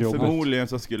 Men förmodligen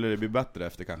så skulle det bli bättre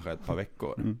efter kanske ett par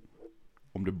veckor.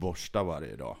 Om du borstar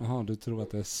varje dag. Jaha, du tror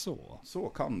att det är så? Så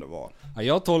kan det vara. Ja,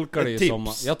 jag tolkar det ju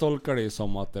Tips.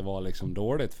 som att det var liksom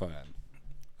dåligt för en.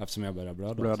 Eftersom jag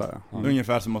började blöda. Ja.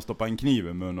 Ungefär som att stoppa en kniv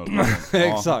i munnen.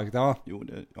 Exakt, ja. Jo,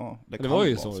 det Det kan var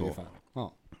ju vara så ungefär.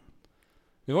 Ja.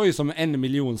 Det var ju som 1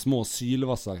 miljon små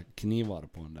sylvassa knivar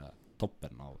på den där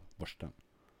toppen av borsten.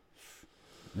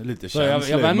 Det är lite Så jag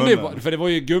känsligt i vände ju munnen. bara, för det var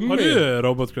ju gummi. Har du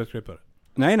robotgräsklippare?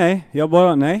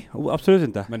 Nej, absolut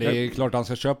inte. Men det är klart han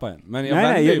ska köpa en. Men jag Nej,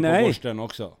 vände ju nej. på borsten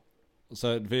också.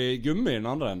 Så för i gummi i den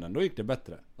andra änden, då gick det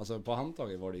bättre. Alltså på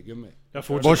handtaget var det i gummi. Jag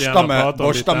fortsätter gärna prata om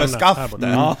Borsta ditt med ämne här skaftet. borta.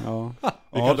 Ja.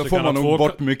 Ja, då får man nog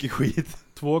bort mycket skit.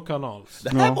 2-kanals. Det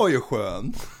här var ju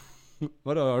skönt.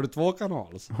 Vadå, har du 2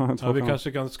 kanals? Ja, vi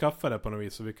kanske kan skaffa det på något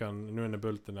vis så vi kan, nu när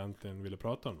Bulten äntligen ville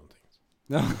prata om någonting.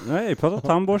 Ja. Nej, prata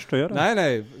tandborste och gör det.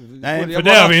 Nej. Nej, För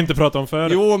det har vi inte pratat om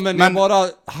förut. Jo, men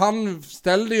han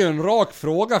ställde ju en rak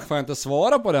fråga, får jag inte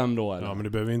svara på den då eller? Ja, men du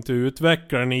behöver inte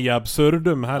utveckla den i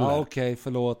absurdum heller. Ja, okej,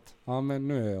 förlåt. Ja, men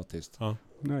nu är jag tyst. Ja.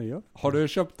 Nej, ja. Har du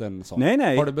köpt en sån?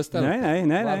 Nej. Har du beställt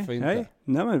Nej. Varför inte?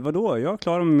 Nej, men vadå? Jag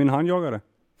klarar med min handjagare.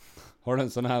 Har du en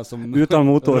sån här som Utan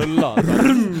motor. rullar?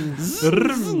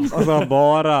 Alltså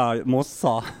bara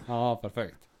mossa. Ja,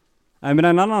 perfekt. Nej, men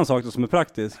en annan sak då som är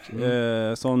praktisk.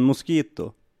 Som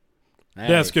mosquito.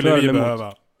 Nej, Det skulle för vi eller emot?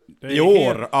 behöva. Det är I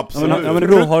år, helt- absolut. Ja, men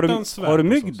då har Fruktansvärt du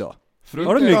mygg hos oss. då?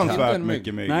 Har du mygg här? Fruktansvärt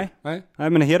mycket mygg. Nej. Nej. Nej,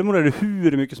 men i Hedemora är det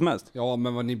hur mycket som helst. Ja,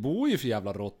 men vad ni bor ju för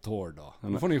jävla råtthår då.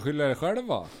 Då får ni skylla er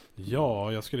själva.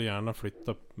 Ja, jag skulle gärna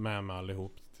flytta med mig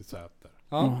allihop till Säter.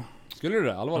 Ja. Skulle du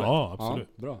det? Allvarligt? Ja, absolut.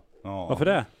 Ja, bra. Ja. Varför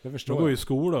det? Det Jag förstår går ju jag. i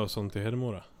skola och sånt i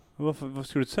Hedemora. Vad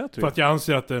skulle du säga För tror att jag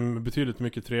anser att det är en betydligt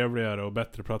mycket trevligare och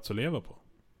bättre plats att leva på.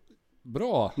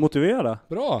 Bra. Motivera.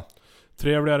 Bra.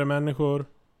 Trevligare människor.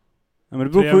 Ja, men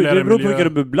det beror på Trevligare vilka miljö. du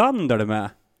beblandar det med.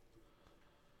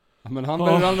 Men han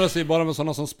blandar sig bara med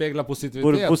sådana som speglar positivitet.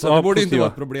 Borde- så det borde inte positiva. vara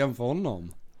ett problem för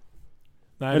honom.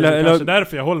 Nej, Eller- det är eller- kanske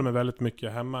därför jag håller mig väldigt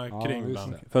mycket hemma Ja, kring just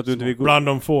bland, det. För att du inte vill gå... bland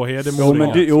de få Jo, hedemoringar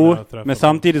men, som jag har träffat. men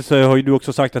samtidigt så har ju du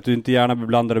också sagt att du inte gärna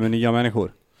beblandar det med nya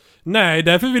människor. Nej,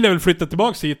 därför vill jag väl flytta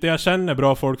tillbaks hit där jag känner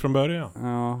bra folk från början.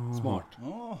 Ja. Smart.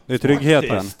 Ja, Det är tryggheten.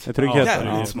 faktiskt. Det är tryggheten. Ja,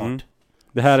 jävligt Ja. smart. Mm.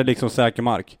 Det här är liksom säker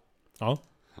mark. Ja.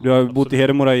 Du har bott i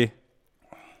Hedemora i...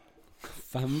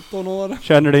 15 år.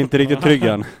 Känner dig inte riktigt trygg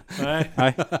än.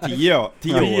 Nej, 10 år.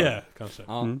 10 kanske.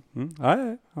 Ja.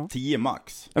 Ja. 10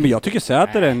 max. Ja, men jag tycker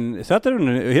Säter är en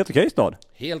helt okej stad.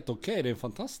 Helt okej, det är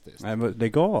fantastiskt. Nej, men det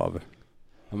gav.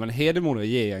 Ja, men Hedemora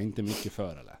ger jag inte mycket för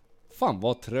eller? Fan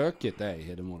vad trökigt det är i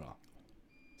Hedemora.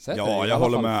 Säter Ja, är i jag alla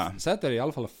håller fall, med. Säter är i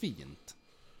alla fall fint.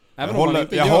 Jag Även om man håller,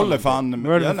 inte jag gör håller någonting. fan,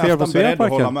 Vad är det jag för är fel på nästan beredd att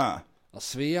Sveaparken? hålla med. Ja,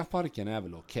 Sveaparken är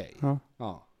väl okej. Ja.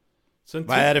 Ja.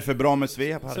 Vad är det för bra med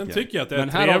Sveaparken? Sen tycker jag att det är Men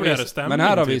här har vi- trevligare stämning men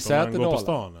här har vi typ, om man går på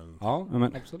Säterdalen. stan. Ja,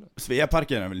 men- absolut.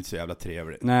 Sveaparken är väl inte så jävla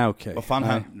trevligt? Nej, okej. Vad fan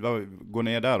Nej. gå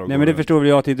ner där och Nej, gå men det runt. förstår väl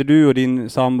jag att inte du och din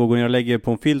sambo går ner och lägger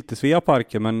på en filt i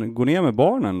Sveaparken, men gå ner med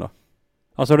barnen då.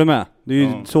 Alltså är du med? Det är ju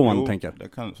Ja, så man jo, tänker.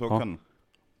 Så Ja. kan.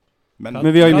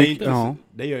 Men vi har ju det är mycket- inte,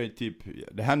 ja.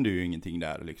 det händer ju ingenting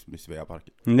där liksom i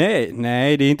Sveaparken.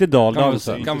 Nej, det är inte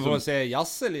daldansen. Kan vi få se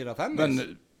Jasse lira tennis?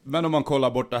 Men om man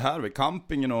kollar borta här vid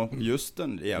campingen och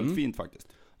Justen, det är jävligt fint faktiskt.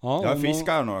 Ja, Jag har och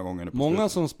fiskat några gånger nu på många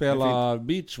slutet. som spelar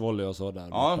beachvolley och så där.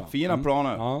 Ja, borta. fina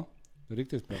planer. Ja, det är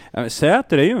riktigt bra. Ja, men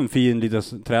Säter är ju en fin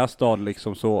liten trästad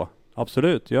liksom så.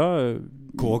 Absolut. Jag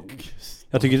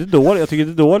tycker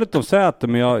inte dåligt om Säter,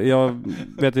 men jag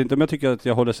vet inte om jag tycker att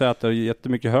jag håller Säter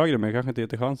jättemycket högre, men jag kanske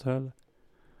inte har chanser heller.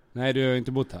 Nej, du har ju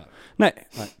inte bott här. Nej.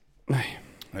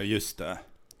 Ja, just det.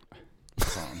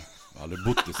 Fan, jag har aldrig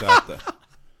bott i Säter.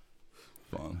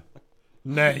 Fan.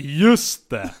 Nej, just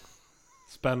det!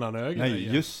 Spännande ögon.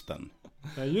 Nej, Justen.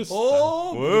 Nej, just det.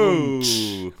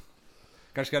 Wow.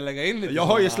 Kanske ska lägga in lite. Jag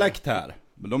har ju såna här släkt här,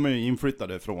 men de är ju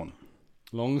inflyttade från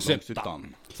Långshyttan.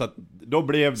 Långshyttan. Så att då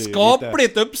blev det ju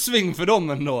Skapligt uppsving för dem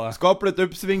ändå. skapligt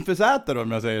uppsving för Säter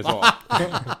om jag säger så.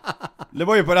 Det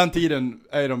var ju på den tiden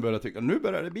de började tycka, nu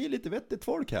börjar det bli lite vettigt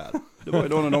folk här. Det var ju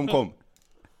då när de kom.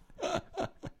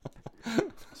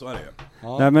 Så är det ju.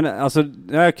 Ja. Nej, men alltså,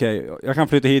 nej, okej. Jag kan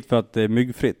flytta hit för att det är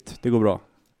myggfritt. Det går bra.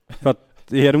 För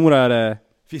att i Hedemora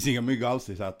Finns inga mygg alls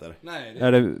i Säter. Nej,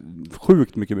 är det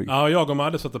sjukt mycket mygg. Ja, jag och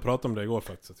Madde satt och pratade om det igår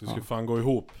faktiskt. Att vi skulle fan gå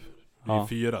ihop. Vi är Ja.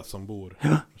 4 som bor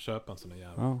och köpa en sån här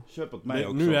jävel. Ja. Köp åt mig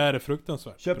också. Nu är det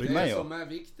fruktansvärt. Köp det till mig som då. är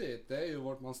viktigt, det är ju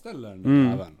vart man ställer den där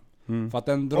jäveln. För att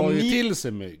den drar Om ju ni- till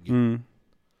sig mygg. Om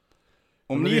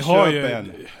Men ni vi har köper ju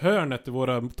en... hörnet där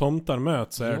våra tomtar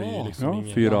möts så är det ju liksom Ja,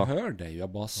 ingen... 4. Jag hör dig, jag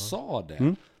bara sa det.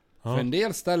 Ja. För en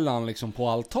del ställer han liksom på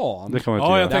altan. Det kan man ju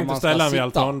Ja, jag inte göra. tänkte man ska ställa den vid sitta.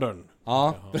 altandörren.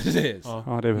 Ja, precis. Ja.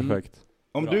 Ja, det är perfekt.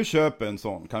 Om du köper en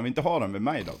sån, kan vi inte ha den vid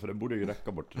mig då? För det borde ju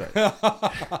räcka bort till dig.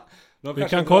 Då Vi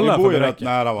kanske kan bra. kolla Vi bor för ju det rätt räcker.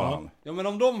 nära varandra. Ja, men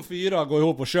om de 4 går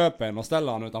ihop och köper en och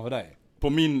ställer han utanför dig. På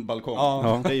min balkong.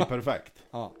 Ja. Det är ju perfekt.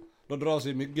 Ja, då dras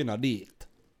ju myggorna dit.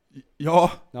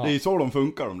 Ja, Ja. det är ju så de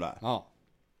funkar de där. Ja.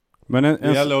 Men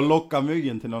Det gäller att locka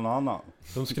myggen till någon annan.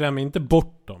 De skrämmer inte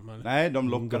bort dem eller? Nej, de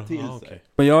lockar till Ja, sig. okej.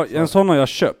 men en sån har jag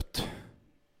köpt.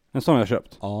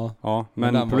 Ja. Ja, Men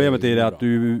men den var problemet ju är det bra. att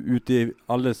du är ute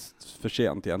alldeles för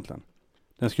sent egentligen.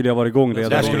 Den skulle jag vara igång redan.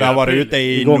 Där skulle jag vara ute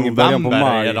i Igång i början på november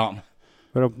maj. redan.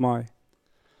 Början på maj.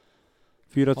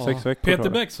 4-6 veckor. Peter tror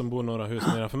jag. Bäck som bor några hus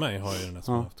nedanför mig har ju den här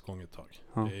som Ja. har haft igång ett tag.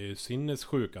 Ja. Det är ju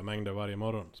sinnessjuka mängder varje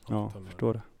morgon. Som Ja, tömmer.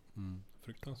 förstår det.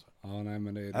 Fruktansvärt. Ja, nej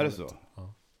men det Är det så?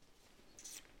 Ja.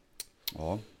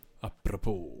 Ja.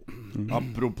 Apropå.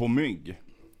 Apropå mygg.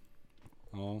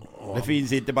 Ja. Det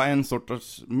finns inte bara en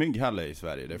sorts mygg heller i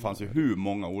Sverige. Det fanns ju hur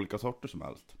många olika sorter som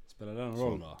helst. Spelar det en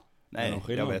roll då? Är det Nej, någon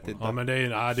skillnad jag vet på inte. Ja men det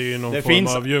är ju någon Det form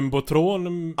finns av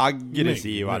jumbotron.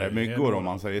 Aggressivare mygg. myggor om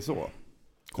man säger så. Ja,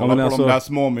 Kolla men på alltså- de där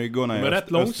små myggorna De i är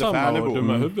rätt långsamma och Österfärnebo.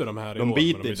 dumma huvud de här i De år,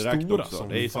 biter men direkt stora också. som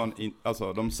Det är fan. sån,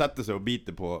 alltså de sätter sig och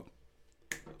biter på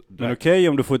Men okej,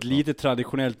 om du får ett litet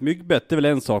traditionellt myggbett, det är väl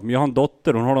en sak. Men jag har en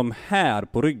dotter, hon har dem här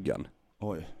på ryggen.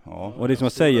 Oj, ja. Och det är som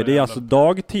jag säger, det är alltså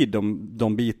dagtid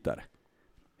de biter.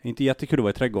 Det är inte jättekul att vara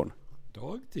i trädgården.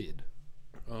 Dagtid?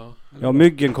 Ja. Ja,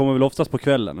 myggen kommer väl oftast på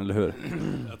kvällen, eller hur?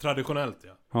 Ja, traditionellt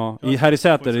ja. Ja, här i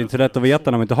Säter är det inte rätt att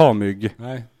veta när man inte har mygg.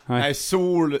 Nej. Nej,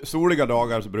 soliga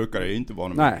dagar så brukar det ju inte vara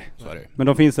någon Nej. Så är det. Men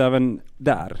de finns även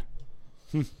där.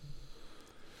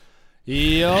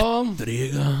 Ja,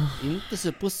 inte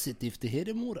så positivt i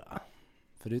Hedemora.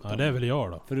 Förutom, Ja det är väl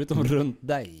jag då. förutom runt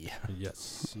dig.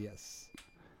 Yes. Yes.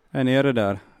 Jag är nere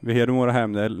där, vid Hedemora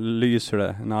hem, där lyser det,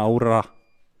 en aura.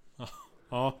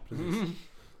 Ja precis.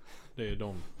 Det är ju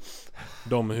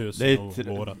de husen Det är och ett-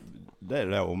 våra. Det är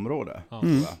det området. Ja.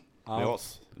 tror jag. Det är Ja.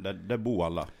 oss. Där bor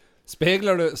alla.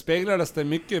 Speglades det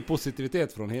mycket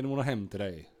positivitet från Hedemora hem till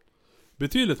dig?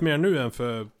 Betydligt mer nu än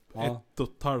för Ja.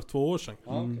 1,5-2 år sedan.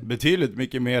 Ja. Betydligt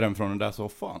mycket mer än från den där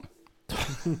soffan.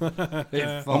 Fy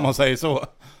Om fan. man säger så.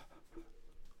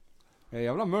 Jag är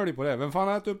jävla mördig på det. Vem fan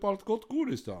äter upp allt gott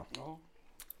godis då?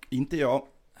 Inte jag.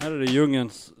 Här är det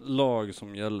djungens lag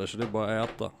som gäller, så det är bara att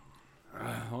äta.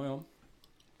 Ja.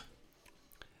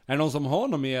 Är det någon som har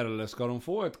något mer eller ska de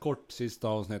få ett kort sista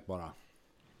avsnitt bara?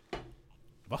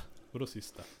 Va? Vadå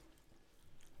sista?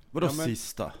 Vadå Ja, men-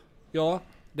 sista? Ja,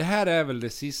 det här är väl det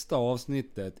sista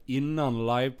avsnittet innan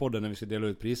livepodden när vi ska dela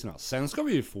ut priserna. Sen ska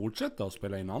vi ju fortsätta att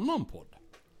spela in annan podd.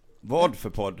 Vad för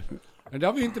podd? Men det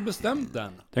har vi ju inte bestämt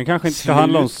än. Den kanske inte ska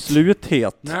handla om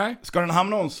sluthet. Nej. Ska den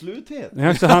hamna om sluthet? Den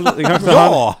kanske handla, den kanske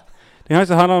Det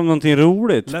här handlar om någonting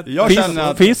roligt.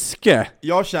 Fiske.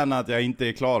 Jag känner att jag inte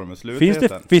är klar med slutheten.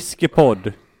 Finns det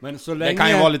fiskepodd? Men så länge, Det kan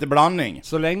ju vara lite blandning.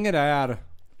 så länge det är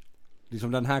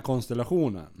liksom den här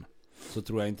konstellationen, så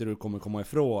tror jag inte du kommer komma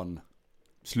ifrån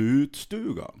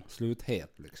Slutstugan.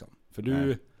 sluthet liksom. För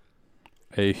du...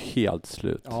 Är ju helt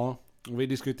slut. Ja, och vi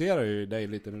diskuterade ju dig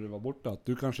lite när du var borta, att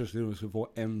du kanske skulle få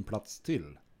en plats till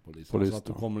på listan. Så att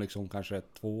du kommer liksom kanske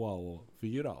 2 och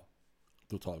 4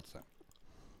 totalt sen.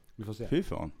 Vi får se. Fy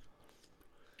fan.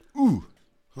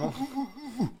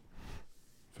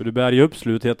 För du bär ju upp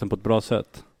slutheten på ett bra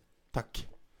sätt. Tack.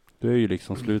 Du är ju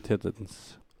liksom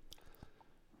sluthetens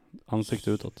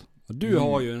ansikte utåt. Du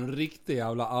har ju en riktig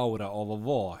jävla aura av att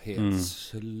vara helt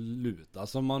slut.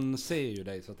 Alltså man ser ju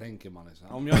dig så tänker man liksom,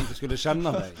 om jag inte skulle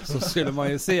känna dig så skulle man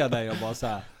ju se dig och bara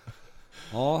säga: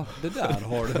 ja, det där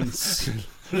har du en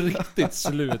riktigt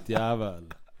slut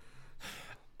jävel.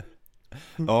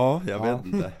 Ja, jag vet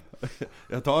inte.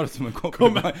 Jag tar det som en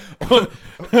komplimang.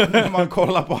 När man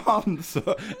kollar på han så...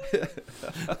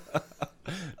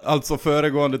 Alltså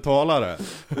föregående talare,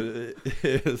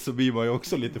 så blir man ju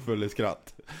också lite full i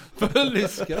skratt. Full i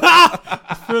skratt?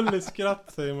 Full i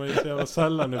skratt säger man ju så jävla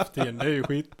sällan efter tiden. Det är ju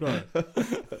skitbra.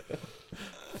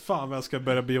 Fan, vad jag ska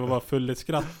börja bli och vara full i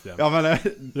skratt igen. Ja, men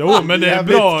jo, men det är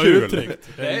bra kul. uttryckt.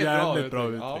 Det är jävligt bra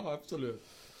uttryckt. Ja, absolut.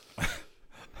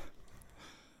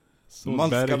 Så Man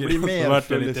ska bli mer vart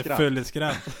full i lite skratt. full i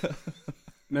skratt.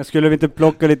 Men skulle vi inte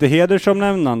plocka lite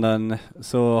hedersomnämnanden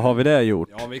så har vi det gjort.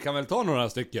 Ja, vi kan väl ta några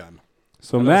stycken.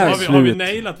 Som Eller är Har slut. vi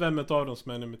nailat vem av dem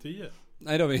som är nummer 10?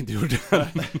 Nej, det har vi inte gjort.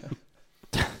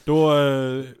 Då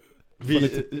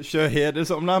Vi kör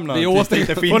hedersomnämnande Vi tills det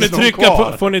inte finns får ni, någon trycka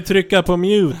kvar. får ni trycka på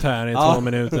mute här i Ja. 2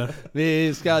 minuter.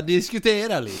 Vi ska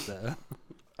diskutera lite.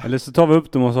 Eller så tar vi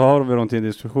upp dem och så har vi dem till en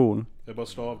diskussion. Jag bara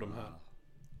slå av dem här.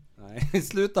 Nej,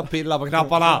 sluta pilla på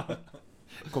knapparna.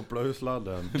 Koppla ur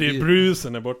sladden. Det är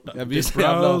brusen är borta. Jag blir det så är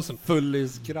jävla browsen. full i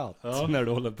skratt Ja. när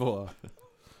du håller på.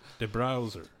 Det är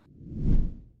browser.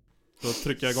 Då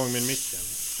trycker jag igång min micken.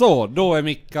 Så, då är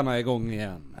mickarna igång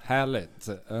igen. Härligt.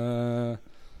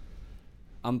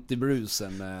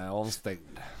 Antibrusen är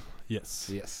avstängd. Yes.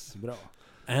 Yes, bra.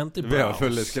 Anti-browse. Vi har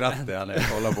full i skratt när jag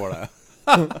kollar på det.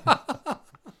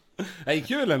 Det är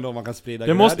kul ändå om man kan sprida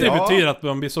Det måste ju Ja. betyda att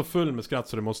man blir så full med skratt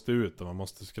så det måste ut och man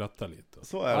måste skratta lite.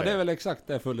 Så är Ja, det. det är väl exakt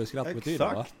det full i skratt betyder,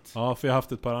 va? Exakt. Ja, för jag har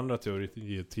haft ett par andra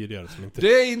teorier tidigare som inte... Det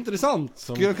är intressant.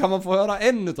 Som- Kan man få höra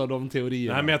en av de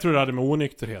teorierna? Nej, men jag tror det hade med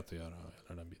onykterhet att göra,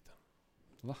 hela den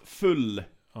biten. Full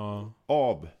Ja.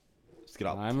 av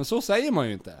skratt. Nej, men så säger man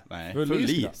ju inte. Nej, Full full i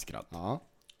i skratt. skratt. Ja.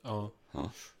 Ja.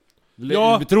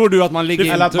 Ja. Tror du att man ligger i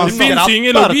Eller en att man tunna? finns ju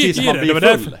ingen skrattar logik tills i man det. blir Det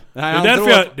var full. därför-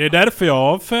 Nej, Det är därför jag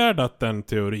har avfärdat den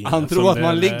teorin. Han som tror att det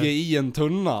man är- ligger i en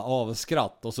tunna av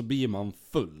skratt och så blir man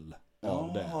full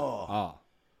av det. Ja.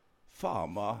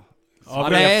 Fan va. Ja,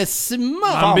 Han men- är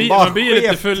smart! Man blir lite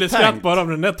skevt full i skratt tänkt. bara av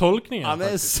den där tolkningen. Han är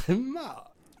faktiskt. smart!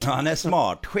 Han är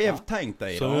smart. Skevt tänkt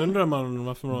dig Så då. undrar man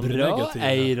varför man blir Bra, negativ.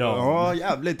 Eiron! Ja,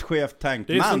 jävligt skevt tänkt.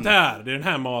 Det är men sånt här, det är den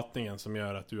här matningen som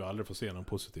gör att du aldrig får se någon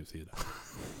positiv sida.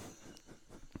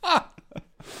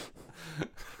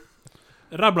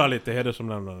 Rabbla lite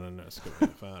hedersomnämnande nu, ska vi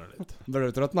föra lite. Börjar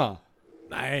du tröttna?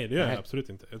 Nej, det gör jag Nej. absolut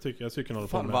inte. Jag tycker håller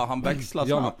på fan med. vad han växlar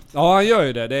snabbt. Ja, han gör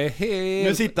ju det. Det är helt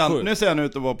Nu sitter han, sjukt. nu ser han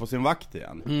ut att vara på sin vakt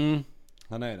igen.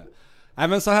 Han är det. Nej,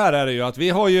 men så här är det ju att vi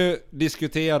har ju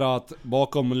diskuterat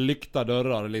bakom lyckta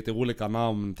dörrar lite olika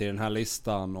namn till den här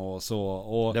listan och så.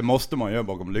 Och Det måste man göra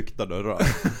bakom lyckta dörrar.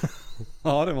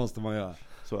 ja, det måste man göra.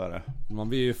 Så är det. Man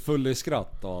blir ju full i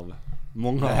skratt av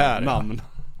många Det här, ja. namn.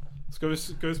 Ska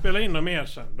vi spela in något mer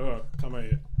sen? Då kan man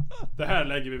ju... Det här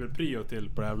lägger vi väl prio till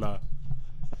på det jävla...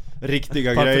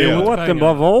 Riktiga Patriot. grejer. Låt den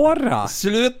bara vara.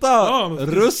 Sluta Ja, men-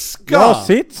 ruska! Jag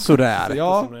sitt sådär.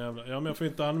 Ja, Som en jävla, ja, men jag får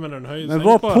inte använda den höjd. Men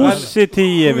var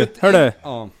positiv. Hörru.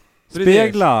 ja. Precis.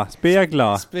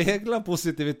 Spegla. Spegla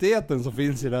positiviteten som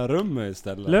finns i det här rummet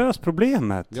istället. Lös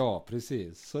problemet. Ja,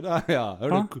 precis. Sådär ja.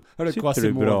 Ja, Hörru sitter du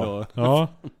Quasimodo. bra? Ja,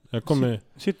 jag kommer...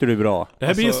 Sitter du bra? Det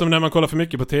här blir Alltså- som när man kollar för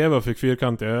mycket på TV och fick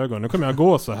fyrkantiga ögon. Nu kommer jag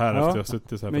gå så här Ja. efter jag har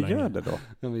suttit så här Men för länge. gör det då.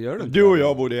 Ja, men gör det inte Du och det?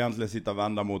 jag borde egentligen sitta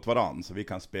vända mot varann så vi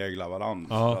kan spegla varann.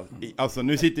 Ja. Alltså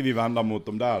nu sitter vi vända mot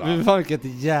de där. Men fan vilket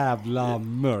jävla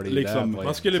mölj Liksom, det här var.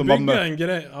 Man skulle Som var bygga mö- en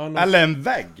grej. Ja, Eller en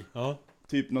vägg. ja.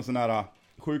 Typ någon sån här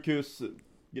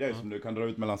sjukhusgrej som du kan dra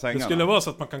ut mellan Det sängarna. skulle vara så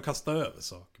att man kan kasta över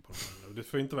saker på den. Det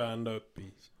får inte vara ända upp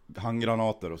i...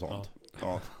 Handgranater och sånt.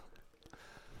 Ja.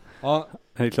 Ja,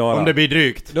 Är ni klara? Om det blir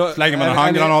drygt, Då- slänger man en är ni-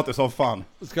 handgranat i soffan.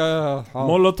 ska jag... Ja.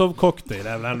 Molotov cocktail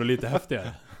är väl ändå lite häftigare.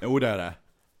 Jo det är det.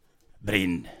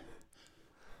 Brinn.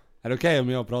 Är det okej om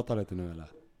jag pratar lite nu eller?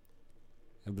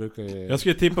 Jag brukar ju... Jag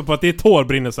skulle tippa på att ditt hår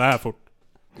brinner så här fort.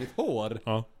 Ditt hår?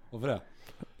 Ja. Varför det?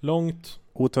 Långt.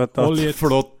 Otvättat. Oljigt.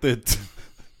 Flottigt.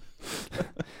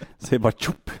 Säger bara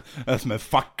tjopp. Det är som en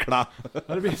fackla.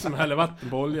 Det blir som häller vatten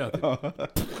på olja. Typ.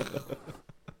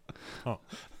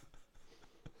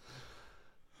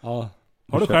 Ja.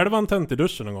 Har du själv antänt i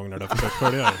duschen någon gång när du har försökt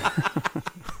följa dig?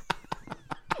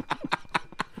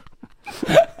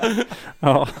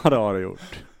 Ja, det har du gjort.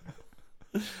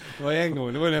 Det var en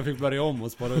gång, det var när jag fick börja om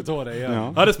och spara ut håret igen.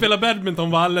 Ja. Ja, det spelat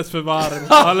badminton var alldeles för varm.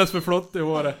 Alldeles för flott i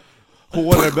håret.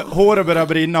 Håret börjar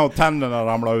brinna och tänderna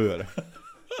ramlar ur.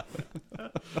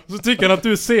 Så tycker han att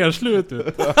du ser slut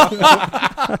ut.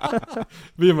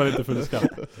 Blir man lite full i skratt.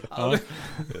 Ja.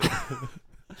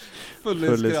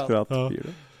 Full i skratt.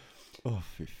 Ja.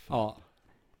 Fy fan. Ja.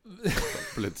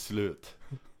 Plötsligt slut.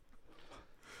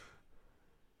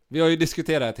 Vi har ju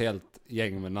diskuterat ett helt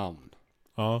gäng med namn.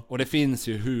 Ja. Och det finns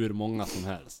ju hur många som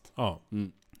helst. Ja.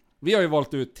 Vi har ju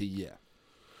valt ut 10.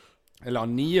 Eller ja,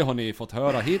 9 har ni fått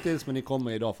höra hittills, men ni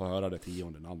kommer idag få höra det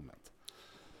 10:e namnet.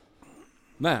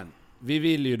 Men, vi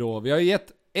vill ju då, vi har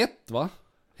gett ett va?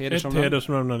 Ett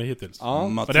hedersnamn hittills. Ja.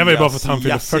 Men det var ju bara för att han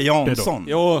fyllde 40 då. Jansson.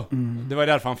 Jo, det var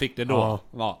därför han fick det då. Ja.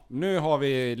 Ja. Nu har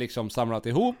vi liksom samlat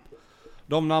ihop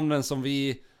de namnen som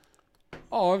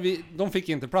de fick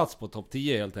inte plats på topp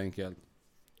 10 helt enkelt.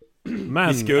 Men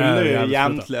Vi skulle ju jävligt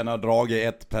egentligen ha dragit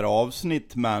ett per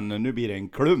avsnitt, men nu blir det en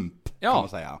klump kan Ja, man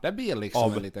säga. det blir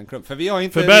liksom en liten klump. För vi har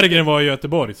inte... För Berggren var i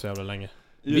Göteborg så jävla länge.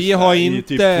 Vi har i inte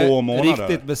typ 2 månader.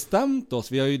 riktigt bestämt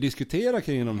oss. Vi har ju diskuterat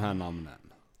kring de här namnen.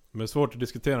 Men det är svårt att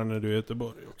diskutera när du är i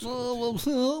Göteborg också.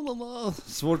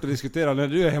 Svårt att diskutera när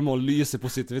du är hemma och lyser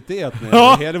positivitet när det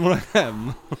är Hedemora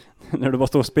hem. När du bara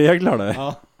står och speglar dig.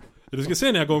 Ja. Du ska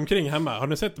se när jag går omkring hemma. Har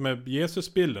ni sett de här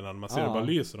Jesusbilderna när man ser Ja. det bara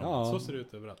lyser om? Ja. Så ser det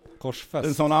ut överallt. Korsfäst.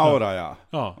 En sån aura, ja.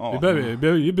 Ja, Ja.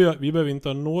 Vi behöver inte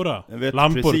ha några Jag vet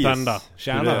lampor precis. tända.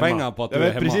 Tjäna pengar på att du Jag är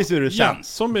vet hemma. precis hur det Ja,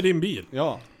 känns. som med din bil.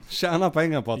 Ja. Tjäna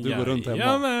pengar på att du går runt hemma.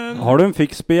 Jajamän. Har du en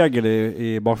fix spegel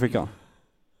i bakfickan?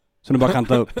 Så du bara kan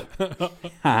ta upp.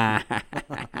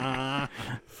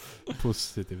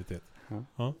 Positivitet. Ja.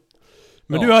 Ja.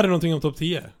 Men Ja. du hade någonting om topp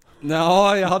 10.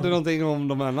 Ja, jag hade någonting om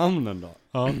de här namnen då.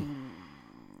 Ja.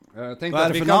 Jag tänkte Vad är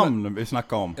att det för vi kan... namn vi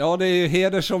snackar om? Ja, det är ju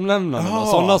hedersomnämnande då. Jaha.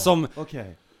 Sådana som...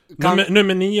 Okej. Kan...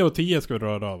 Nummer 9 och 10 ska vi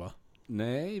dra idag va?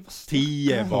 Nej, vad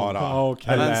 10 bara. Ja,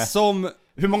 okej. Eller- Men som...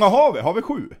 Hur många har vi? Har vi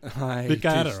 7? Nej,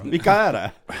 Vilka är det tyst då? nu. Vilka är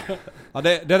det? Ja,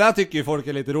 det där tycker ju folk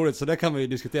är lite roligt, så det kan vi ju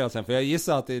diskutera sen. För jag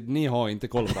gissar att ni har inte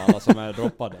koll på alla som är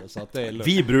droppade, så att det är lugnt.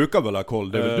 Vi brukar väl ha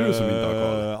koll, det är väl du som inte har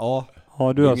koll? Ja.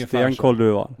 Ja, du har Ungefär stenkoll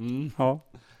du va? Mm. Ja.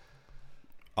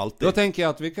 Alltid. Då tänker jag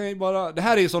att vi kan ju bara... Det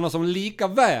här är ju sådana som lika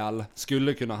väl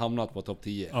skulle kunna hamnat på topp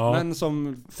 10. Ja. Men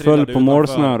som Föll trillade på utanför,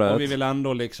 målsnöret. och vi vill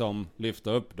ändå liksom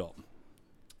lyfta upp dem.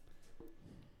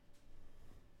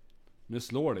 Nu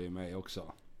slår det ju mig också.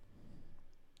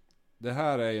 Det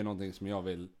här är ju någonting som jag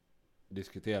vill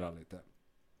diskutera lite.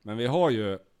 Men vi har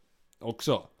ju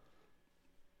också...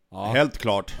 Ja. Helt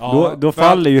klart. Ja, Då för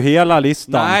faller ju hela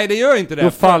listan. Nej, det gör inte det.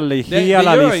 Då faller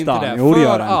hela det gör listan. Inte det. Jo, det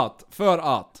gör För den.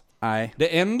 att Nej,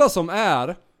 det enda som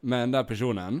är med den där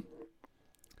personen,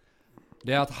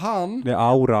 det är att han det är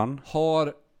auran.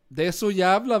 har... Det är så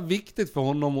jävla viktigt för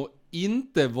honom att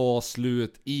inte vara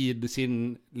slut i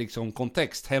sin liksom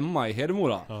kontext hemma i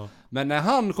Hedemora. Ja. Men när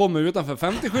han kommer utanför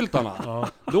 50-skyltarna,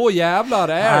 då jävlar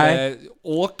är Nej. det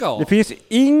åka av. Det finns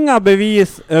inga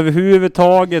bevis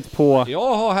överhuvudtaget på...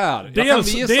 Jag har här. Jag kan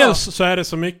visa. Dels så är det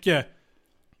så mycket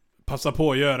passa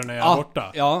på att göra när jag är Ja,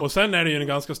 borta. ja. Och sen är det ju en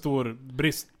ganska stor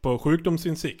brist på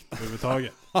sjukdomsinsikt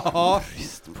överhuvudtaget. Ja.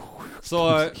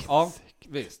 Så, ja,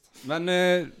 visst. Men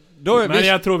då är Men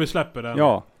jag tror vi släpper den.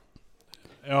 Ja.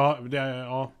 Ja,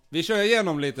 ja. Vi kör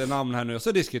igenom lite namn här nu och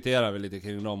så diskuterar vi lite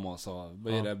kring dem och så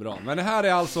blir det bra. Men det här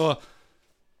är alltså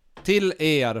till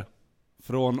er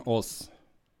från oss.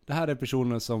 Det här är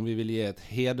personer som vi vill ge ett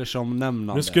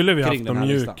hedersomnämnande. Nu skulle vi kring haft den en här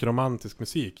mjuk listan. romantisk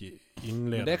musik i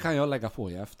inledningen. Det kan jag lägga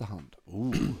på i efterhand.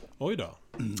 Oj då.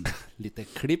 Lite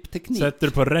klippteknik. Sätter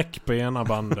du på räck på ena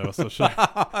bandet och så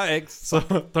kör. Så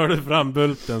tar du fram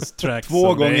Bultens tracks.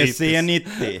 2 gånger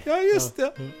C90. Ja just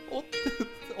det.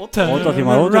 8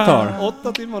 timmar 80-tal.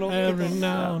 8 timmar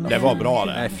 80-tal. Det var bra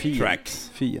det. Nej, fint.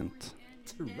 Tracks. Fint.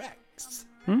 Tracks.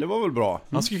 Det var väl bra?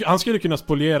 Han skulle kunna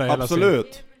spoliera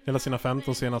Absolut. hela sina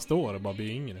 15 senaste år och bara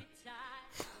bli yngre.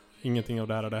 Ingenting av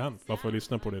det här hade hänt. Bara får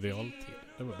lyssna på det i realtid.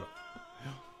 Det var bra.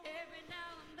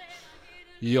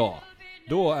 Ja,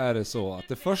 då är det så att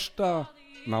det första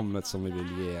namnet som vi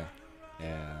vill ge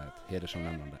ett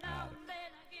hedersomnämnande är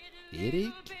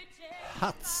Erik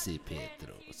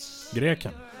Hatzipetrus.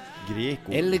 Greken.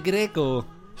 Greco. El Greco.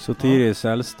 Sotiris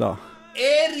äldsta.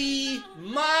 Eri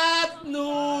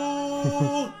Matno.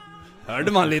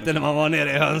 Hörde man lite när man var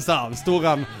nere i Hönshamn. Stod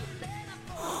han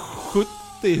 70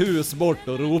 hus bort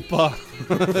och ropa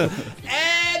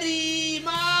är i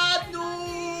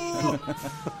Madno!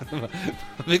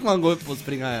 Fick man gå upp och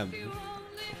springa hem.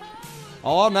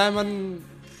 Ja, nej men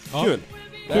Ja. kul.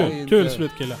 Det är inte- Kul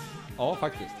slutkille. Ja,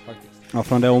 faktiskt. Ja,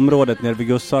 från det området nere vid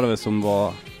Gussarve som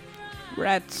var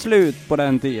rätt slut på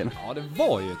den tiden. Ja, det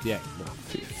var ju ett gäng då.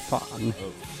 Fy fan.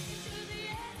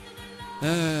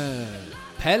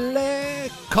 Pelle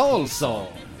Karlsson.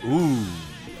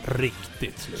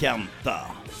 Riktigt slut. Kenta.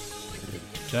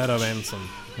 Där har vi en som...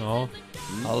 Ja.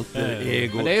 Alter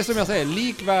ego. Men det är som jag säger,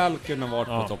 likväl kunde varit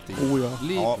Ja. på topp 10. Oh ja. Ja,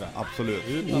 Likväl.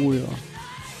 absolut. Oh ja.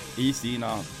 I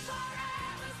sina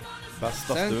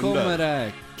bästa Sen stunder. kommer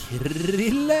det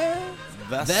Krille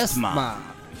Westman.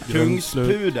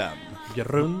 Kungspudeln.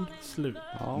 Grundslut.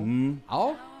 Mm.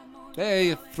 Ja, det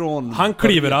är från... Han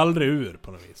kliver aldrig ur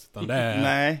på något vis. Utan det är...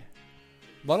 Nej.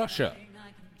 Bara kör.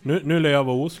 Nu lär jag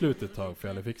vara oslut ett tag för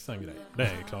jag hade fixat en grej. Det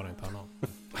klarar inte han av.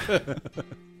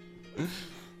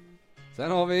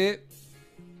 Sen har vi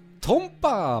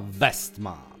Tompa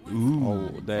Westman.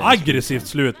 Det är Aggressivt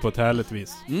slut på ett härligt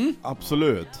vis.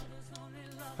 Absolut.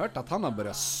 Hört att han har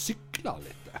börjat cykla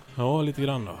lite. Ja, lite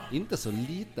grann då. Inte så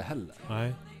lite heller.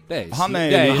 Nej. Det är, Han det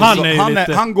är, är, han är ju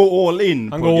lite- han går all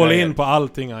in Han på går all grejer. in på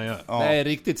allting han gör. Ja. det är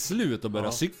riktigt slut att börja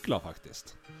Ja. cykla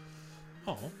faktiskt.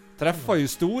 Ja. Träffade ju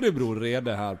storebror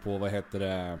Rede här på, vad heter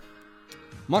det,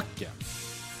 macken.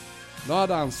 Då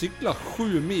hade han cyklat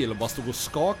 7 mil och bara stod och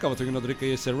skakade och var tvungen att dricka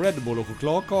i sig Red Bull och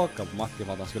chokladkaka på macken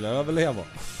för att han skulle överleva.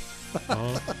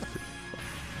 Ja.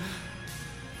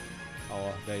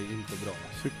 Ja, det är inte bra.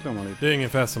 Cyklar man lite. Det är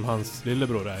ungefär som hans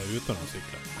lillebror är utan att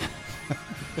cykla.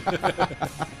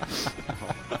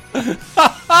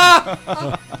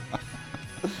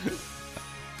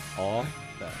 Ja,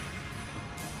 där.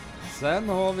 Sen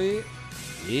har vi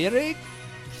Erik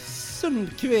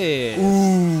Sundqvist.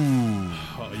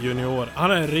 Ja, junior.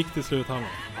 Han är riktigt slut han.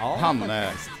 Ja, Han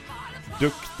är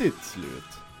duktigt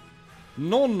slut.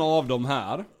 någon av de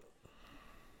här.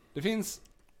 Det finns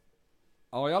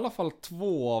ja, i alla fall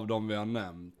 2 av dem vi har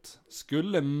nämnt.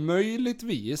 Skulle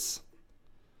möjligtvis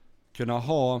kunna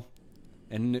ha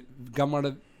en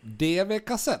gammal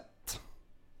DV-kassett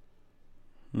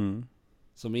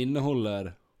som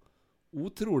innehåller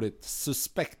otroligt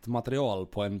suspekt material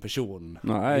på en person.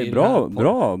 Nej, I den här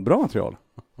bra material.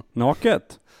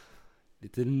 Naket.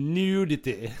 Lite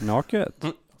nudity Naket.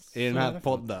 i den här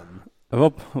podden. Det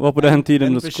var på den tiden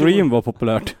en när person- Scream var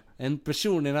populärt. En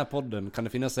person i den här podden kan det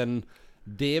finnas en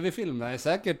DV-film. Den är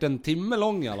säkert en timme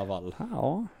lång i alla fall.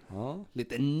 Ja. Ja,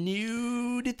 lite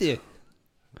nudity.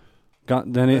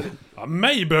 Den är... Ja,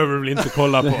 mig behöver du väl inte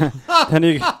kolla på. Den är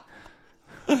ju...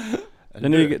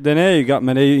 Men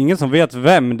det är ju ingen som vet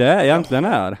vem det egentligen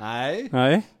är. Nej,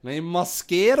 Nej. men är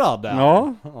maskerad där.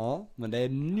 Ja. Ja, men det är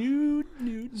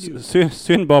nude.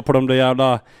 Synd bara på de där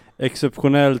jävla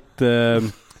exceptionellt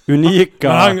unika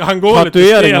Men han går lite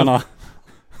tatueringarna.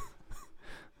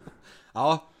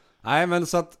 Ja, nej men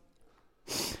så att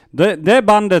Det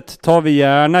bandet tar vi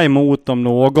gärna emot om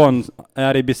någon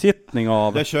är i besittning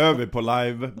av. Det kör vi på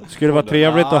live. Skulle vara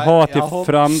trevligt att ha till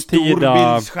framtida...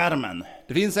 Storbildsskärmen.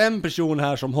 det finns en person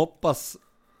här som hoppas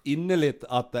innerligt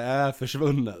att det är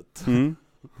försvunnet.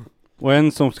 Och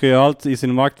en som ska göra allt i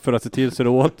sin makt för att se till så det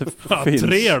Ja, återfinns.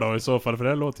 3 då i så fall, för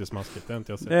det låter ju smaskigt. Det har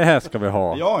inte jag sett. Det här ska vi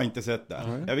ha. Jag har inte sett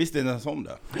det. Jag visste inte ens om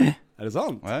det. Är det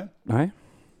sant? Nej. Nej,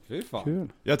 Fy fan. kul.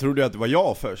 Jag trodde att det var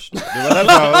jag först. Det var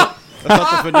därför jag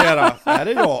satt och funderade. Är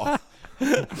det jag?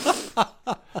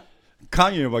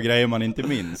 Kan ju vara grejer man inte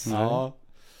minns. Ja.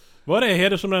 Var det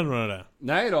hedersomnämnande det?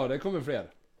 Nej då, det kommer fler.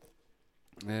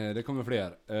 Det kommer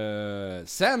fler.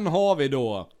 Sen har vi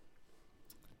då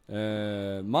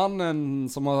mannen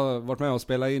som har varit med och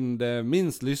spelat in det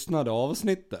minst lyssnade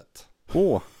avsnittet.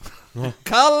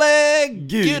 Kalle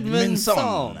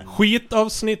Gudmundsson!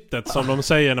 Skitavsnittet som de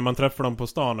säger när man träffar dem på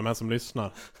stan, de här som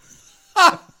lyssnar.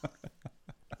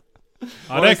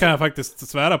 Ja, det kan jag faktiskt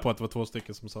svära på att det var 2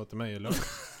 stycken som sa till mig i lördag.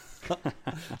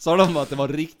 Sa de att det var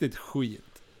riktigt skit?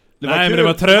 Nej, men det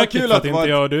var tråkigt för att inte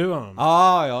jag och du var någon.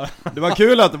 Ja. Det var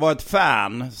kul att det var ett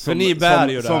fan För ni bär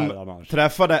ju det som här annars.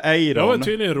 träffade Det var Eiron.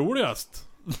 tydligen roligast.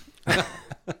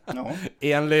 Ja.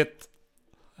 Enligt...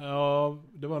 Ja,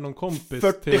 det var någon kompis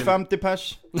till... 40-50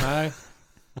 pers. Nej.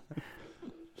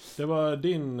 Det var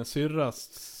din syrras...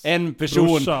 En person...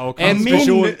 Brorsa och En hans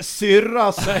person... Min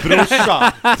syrras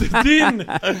brorsa. Din!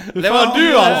 Det var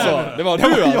du alltså! Det var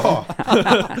du alltså!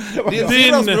 Ja. Din Din-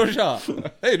 syrras brorsa!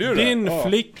 Hej du då! Din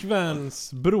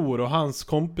flickväns bror och hans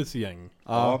kompisgäng.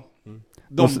 Ja.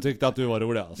 De tyckte att du var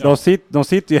rolig alltså. De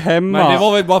sitter ju hemma. Men det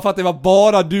var väl bara för att det var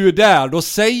bara du där. Då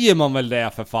säger man väl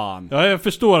det för fan. Ja, jag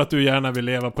förstår att du gärna vill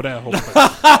leva på det hoppet.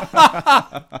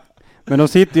 Men de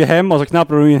sitter ju hemma och så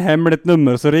knappar de in hemligt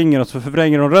nummer och så ringer de och så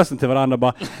förvränger de rösten till varandra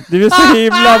bara: du är så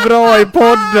himla bra i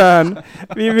podden!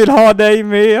 Vi vill ha dig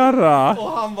mera!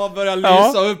 Och han bara börjar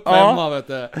lysa upp hemma, vet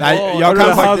du. Nej, jag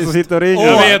kan faktiskt...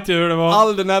 Jag vet ju hur det var.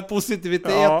 All den här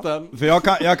positiviteten. För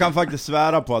jag kan faktiskt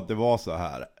svära på att det var så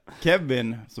här.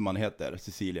 Kevin, som han heter,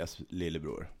 Cecilias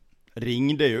lillebror,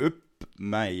 ringde ju upp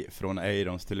mig från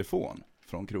Eirons telefon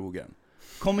från krogen.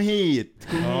 Kom hit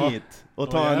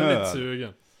och ta en öl. Sugen.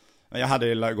 Jag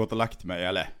hade gått och lagt mig,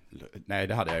 eller nej,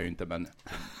 det hade jag ju inte, men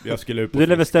jag skulle upp och du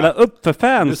ville väl ställa upp för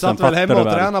fansen? Du satt väl hemma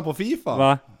och tränade på FIFA?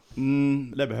 Va?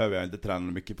 Det behöver jag inte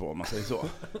träna mycket på, om man säger så.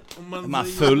 Man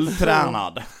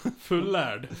fulltränad.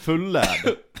 Fullärd.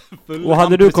 Och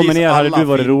hade du kommit ner hade du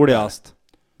varit roligast.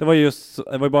 Det var ju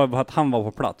bara att han var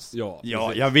på plats. Ja,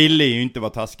 jag ville ju inte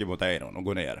vara taskig mot Eiron och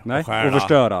gå ner. Nej, och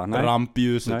förstöra. Nej.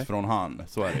 Rampljuset från han,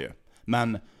 så är det ju.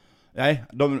 Men, nej,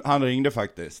 han ringde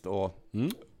faktiskt och...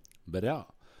 Bra.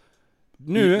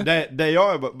 Nu... Det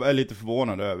jag är lite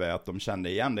förvånad över är att de kände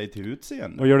igen dig till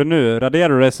utseende. Vad gör du nu?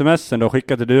 Raderar du sms'en då och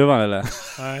skickar till Duvan eller?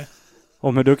 Nej.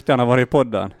 Om hur duktig han har varit i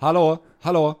podden. Hallå.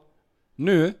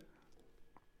 Nu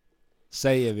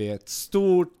säger vi ett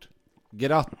stort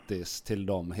grattis till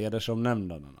de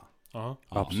hedersomnämnderna. Ja.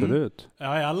 Absolut.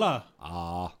 Ja, i alla.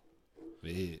 Ja.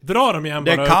 Drar de igen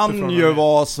bara. Det kan ju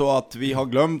vara så att vi har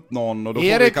glömt någon och då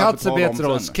Erik får vi kanske tala om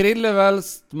Hatzebetros, sen. Krille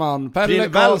Westman,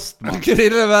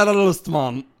 Krille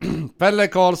Westman, Pelle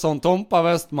Karlsson, Tompa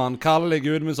Westman, Kalle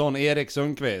Gudmundsson, Erik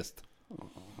Sundqvist.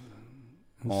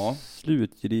 Ja.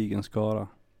 Slutgedigen skara.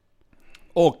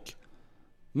 Och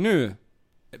nu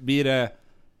blir det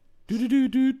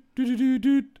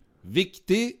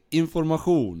viktig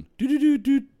information.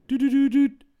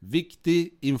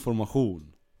 Viktig information.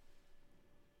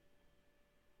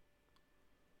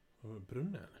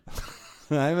 Brunnen.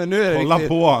 Nej, men nu är det Hålla viktigt.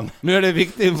 på han. Nu är det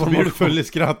viktig Så blir du information. full i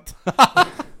skratt.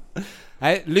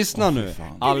 Nej, lyssna nu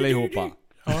fan. allihopa.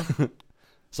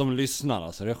 Som lyssnar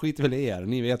alltså, jag skiter väl i er,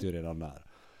 ni vet ju redan där.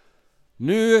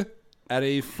 Nu är det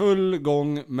i full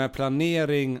gång med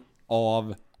planering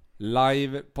av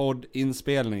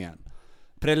livepodd-inspelningen.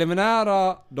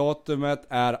 Preliminära datumet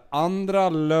är andra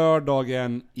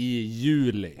lördagen i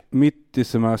juli. Mitt i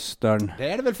semestern.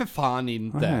 Det är det väl för fan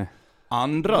inte. Nej.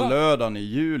 Andra lördagen i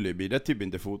juli blir det typ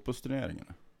inte fotbollsturneringen.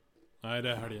 Nej,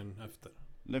 det är helgen efter.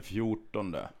 Den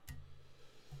 14.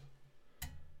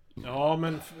 Ja,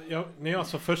 men ni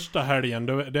alltså första helgen,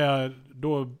 då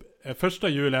är första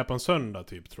juli är på en söndag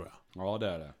typ, tror jag. Ja, det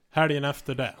är det. Helgen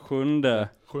efter det. Sjunde,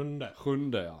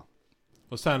 ja.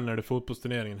 Och sen är det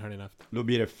fotbollsturneringen helgen efter. Då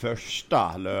blir det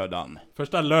första lördagen.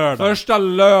 Första lördagen. Första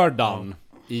lördagen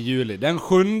i juli. Den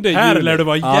 7 juli. Här lär du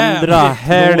vara jävligt andra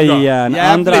helgen.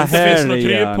 Andra Det finns något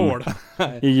helgen kryphål.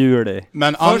 i juli.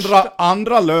 Men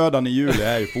andra lördagen i juli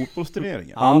är ju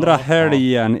fotbollsturneringen. Andra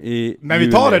helgen i Men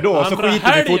vi tar det då, så Andra skiter vi i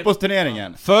helgen.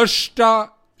 fotbollsturneringen.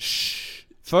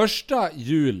 Första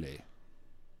juli.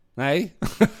 Nej.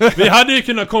 Vi hade ju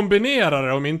kunnat kombinera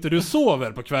det om inte du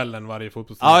sover på kvällen varje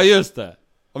fotbollsturnering. Ja, just det.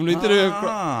 Om inte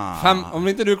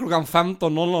du klockan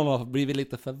 15.00 blir vi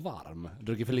lite för varm.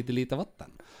 Dricker för lite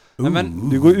vatten. Nej, men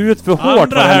Du går ut för hårt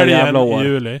Andra varje jävla helgen år. i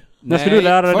juli. När ska du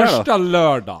lära dig det då? första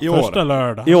lördag. I år. Första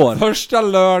lördag. I år? Första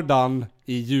lördagen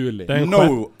i juli. Den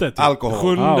No sjätte typ. alkohol.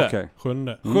 Sjunde. Okej.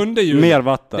 Sjunde. 7 juli. Mer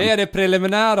vatten. Det är det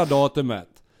preliminära datumet.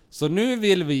 Så nu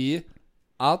vill vi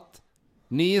att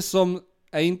ni som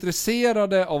är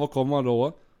intresserade av att komma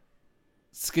då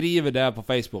skriver det på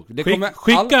Facebook. Det kommer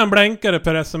Skicka en blänkare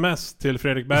per sms till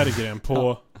Fredrik Berggren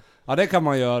på... Ja, det kan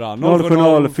man göra.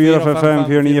 070 455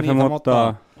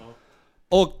 4958.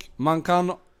 Och man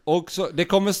kan också... Det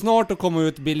kommer snart att komma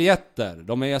ut biljetter.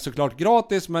 De är såklart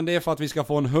gratis, men det är för att vi ska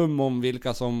få en hum om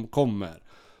vilka som kommer.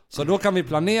 Så då kan vi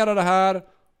planera det här.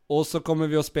 Och så kommer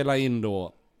vi att spela in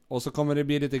då. Och så kommer det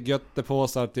bli lite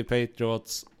göttepåsar till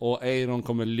Patriots. Och Eiron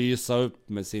kommer lysa upp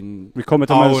med sin... Vi kommer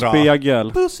ta med en Aura.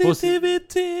 spegel.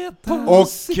 Positivitet. Och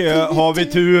har vi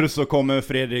tur så kommer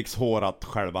Fredriks hår att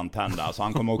självantända. Så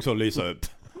han kommer också lysa upp.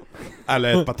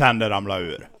 Eller ett par tänder ramla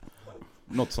ur.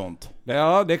 Något sånt.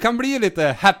 Ja, det kan bli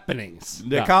lite happenings.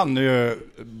 Det kan ju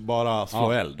bara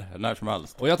slå eld när som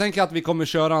helst. Och jag tänker att vi kommer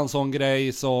köra en sån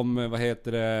grej som, vad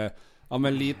heter det? Ja,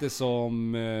 men lite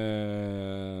som...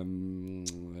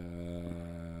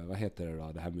 vad heter det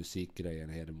då? Det här musikgrejen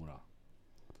i Hedemora.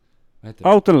 Vad heter det?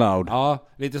 Out and loud. Ja,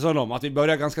 lite sån att vi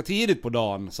börjar ganska tidigt på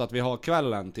dagen. Så att vi har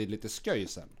kvällen till lite sköj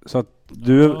sen. Så att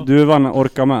du vann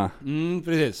orkar med.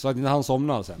 Precis. Så att inte han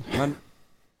somnar sen. Men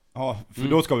Ja, för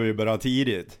då ska vi ju börja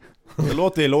tidigt. Det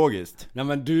låter ju logiskt. Nej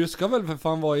men du ska väl för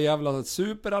fan vara jävla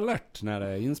superalert när det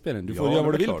är inspelning. Du får Ja, göra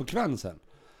vad det du är vill klart. på kvällen sen.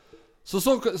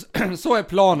 Så är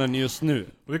planen just nu.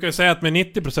 Och vi kan ju säga att med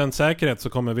 90% säkerhet så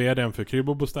kommer vdn för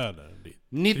Krybbobostäder dit.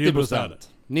 90%.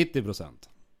 90%.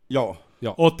 Ja.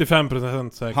 85%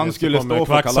 säkerhet Han skulle så kommer stå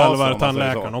för kalasen, om man säger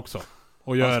kvacksalvartandläkaren så. också.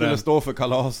 Och Han gör skulle en stå för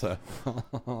kalaset.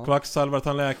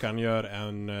 kvacksalvartandläkaren gör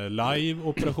en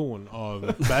live-operation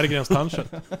av Berggrens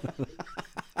tandkött.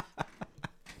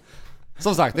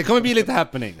 Som sagt, det kommer bli lite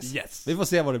happenings. Yes. Vi får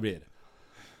se vad det blir.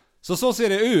 Så ser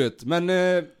det ut, men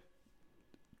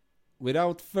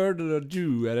without further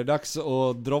ado är det dags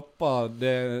att droppa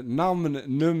det namn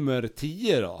nummer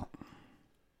 10 då.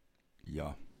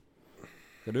 Ja.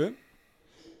 Ska du?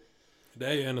 Det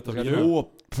är ju en utav Ska djur. På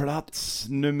plats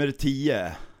nummer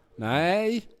 10.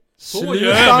 Nej. Så Sluta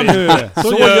gör vi. nu.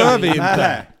 Så gör vi inte.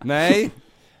 Nej. Nej.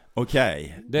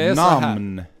 Okej. Det är så här.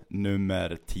 Namn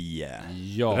nummer 10.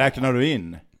 Ja. Räknar du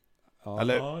in? Ja.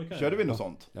 Eller Ja, det kan körde jag. vi något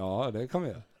sånt? Ja, det kan vi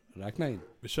göra. Räkna in.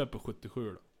 Vi kör på 77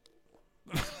 då.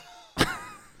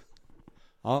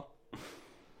 Ja.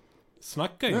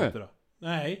 Snacka Nej. inte då.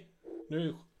 Nej.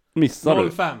 Nu Missar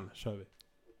du? 05 kör vi.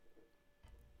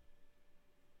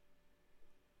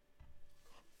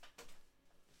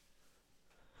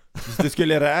 Du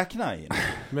skulle räkna in.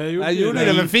 Men jag gjorde Jag ju gjorde det.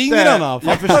 det med fingrarna.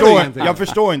 Jag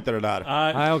förstår inte det där.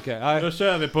 Nej, Nej, okej. Nej. då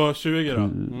kör vi på 20 då.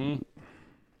 Mm.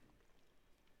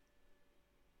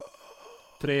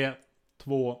 3,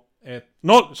 2, 1,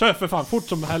 0! Kör för fan, fort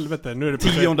som helvete. Nu är det på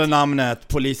 10:e namnet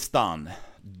på listan.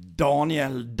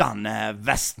 Daniel Danne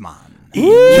Westman.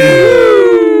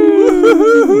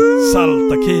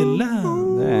 Salta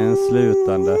killen. Det är en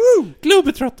slutande.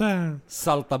 Globetrotter.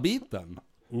 Salta biten.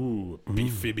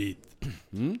 Biffig bit.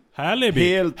 Mm. Härlig bit.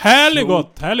 Helt Härlig slut.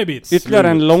 gott, härlig bit. Ytterligare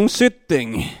en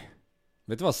långsytting.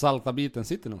 Vet du var salta biten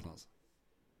sitter någonstans?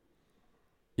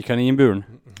 I kaninburen.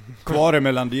 Kvar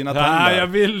mellan dina Nej, tänder. jag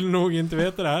vill nog inte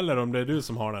veta det heller om det är du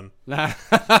som har den. Nej.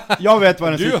 Jag vet var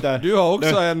den sitter. Du har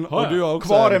också en, Har och jag? du har också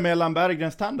Kvar en. mellan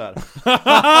Berggrens tänder.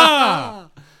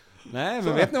 Nej,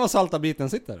 men vet ni var salta biten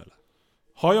sitter eller?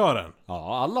 Har jag den?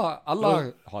 Ja, alla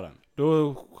har den.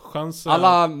 Då chansar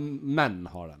Alla män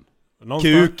har den.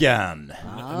 någonstans, Kuken.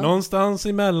 någonstans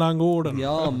i mellangården.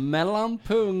 Ja, mellan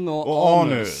pung Och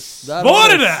anus. Där Var har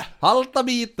det du det? Salta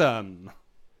biten.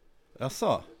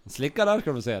 Jaså? Slicka där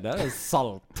kan du säga, det är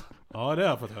salt. Ja, det har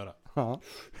jag fått höra. Ja.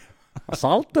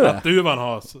 Salt är det. Att duvan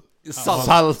har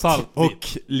Salt. Salt och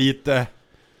lite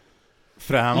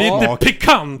frän lite smak.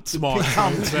 pikant smak.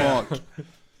 Pikant smak.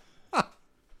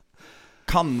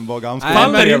 Kan vara ganska Nej,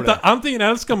 Faller men- inte, antingen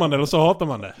älskar man det eller så hatar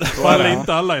man det. Faller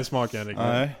inte alla i smaken riktigt.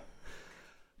 Nej,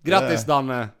 Grattis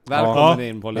Danne, välkommen Ja.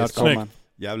 in på listan. Välkommen.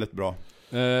 jävligt bra.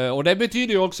 Och det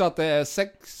betyder ju också att det är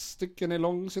 6 stycken i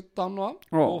Långshyttan va?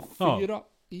 Ja. Och 4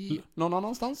 i någon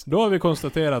annanstans. Då har vi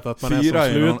konstaterat att man är Fyra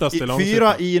som slutast i fyra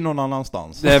Långshyttan. i någon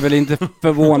annanstans. Det är väl inte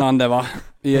förvånande va?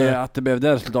 Att det blev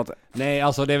det resultatet. Nej,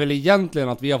 alltså det är väl egentligen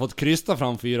att vi har fått krysta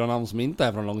fram 4 namn som inte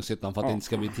är från Långshyttan för att det inte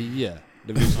ska bli 10.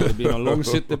 Det blir någon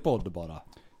Långshyttepodd bara.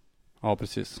 Ja,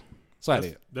 precis. Så är det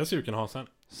ju. Det ska vi kunna ha sen.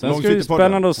 Sen ska det bli Långsiktepodden.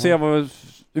 spännande att se vad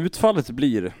utfallet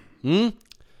blir. Mm.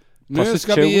 Nu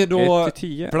ska vi då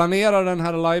 1-10. planera den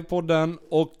här livepodden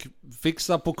och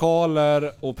fixa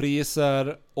pokaler och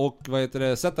priser och vad heter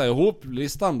det, sätta ihop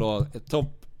listan då,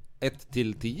 topp 1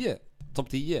 till 10. Topp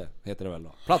 10 heter det väl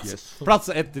då? Plats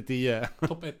 1 till 10.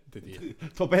 Topp 1 till 10.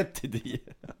 Topp 1 till 10.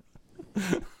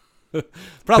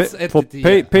 Plats 1 På till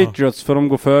 10. Patriots får de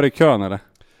gå före i kön eller?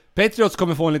 Patriots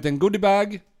kommer få en liten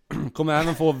goodiebag. Kommer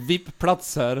även få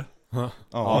VIP-platser.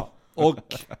 Ja. Och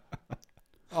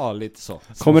ja, lite så.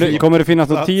 Kommer det finnas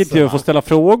någon tid till att få ställa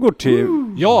frågor till?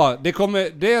 Ja, det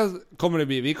kommer det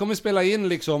bli. Vi kommer spela in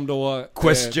liksom då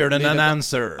Question and lite,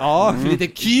 answer. ja, lite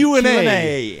Q&A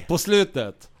Q&A. på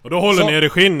slutet. Och då håller Så- ni er i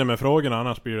skinnet med frågorna,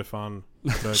 annars blir det fan...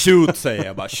 Shoot säger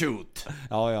jag bara, shoot.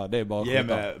 Ja, det är bara Ge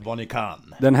skjuta. mig vad ni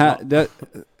kan. Den här,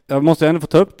 jag måste ändå få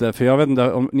ta upp det, för jag vet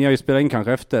inte om ni har ju spelat in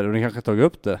kanske efter och ni kanske har tagit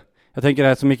upp det. Jag tänker det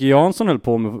här som Micke Jansson höll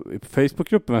på med på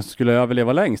Facebookgruppen, vem som skulle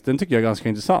överleva längst, den tycker jag är ganska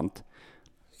intressant.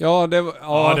 Ja, det var...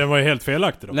 Ja, Ja, den var ju helt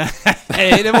felaktig då.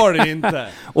 nej, det var det ju inte.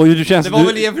 Och hur känns Det var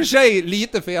väl i och för sig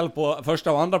lite fel på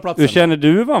första och andra platsen. hur känner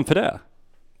duvan för det?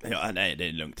 Ja, nej, det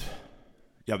är lugnt.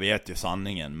 Jag vet ju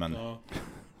sanningen, men Ja.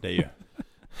 det är ju...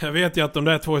 Jag vet ju att de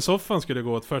där två i soffan skulle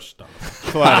gå åt första.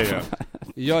 Så är det ju.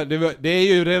 Ja, det är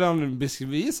ju redan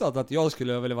bevisat att jag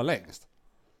skulle överleva längst.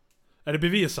 Är det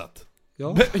bevisat?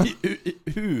 Ja.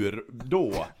 Hur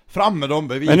då? Fram med de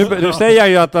Men bevisen. nu säger jag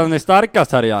ju att han är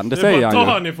starkast här igen, det Det är säger bara han tar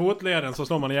ju. han i fotleden så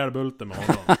slår man ihjäl bulten med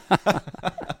honom.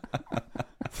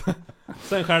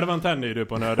 Sen självantänder ju du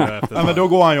på en öde efter. Ja, men då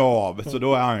går han ju av, så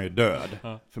då är han ju död.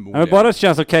 Ja, Förmodligen. men bara det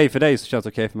känns okej för dig så känns det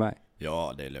okej för mig.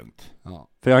 Ja, det är lugnt. Ja.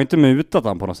 För jag har inte mutat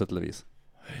han på något sätt eller vis.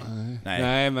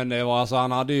 Nej, men det var alltså,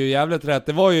 han hade ju jävligt rätt.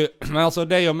 Det var ju, men alltså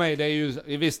dig och mig, det är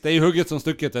ju, visst, det är ju hugget som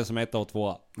stucket det som 1 och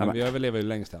 2. Men vi överlever ju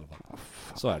längst i alla fall.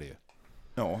 Så är det ju.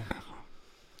 Ja.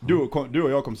 Du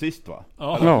och jag kom sist, va?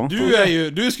 Ja.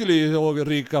 Du skulle ju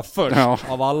ryka först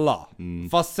av alla.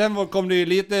 Fast sen kom det ju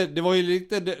lite, det var ju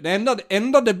lite, det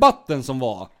enda debatten som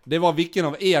var, det var vilken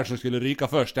av er som skulle ryka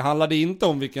först. Det handlade inte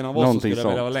om vilken av oss Någonting som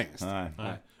skulle vara längst. Nej.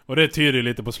 Och det tyder ju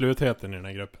lite på slutheten i den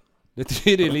här gruppen. Det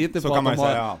tyder ju lite Så på kan att de man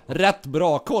har säga. rätt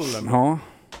bra kollen. Ja.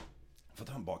 Får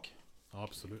ta en bak. Ja,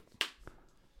 absolut.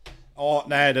 Ja,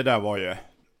 nej, det där var ju...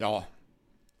 Ja.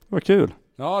 Vad kul.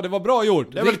 Ja, det var bra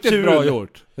gjort. Det är väl Riktigt kul. bra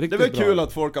gjort. Det Riktigt är väl bra. kul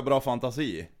att folk har bra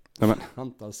fantasi. Ja, men.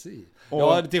 Fantasi. Och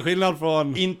Ja, till skillnad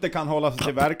från... inte kan hålla sig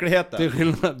till verkligheten. Till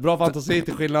skillnad, bra fantasi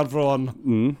till skillnad från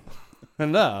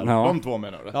den där. Ja. De två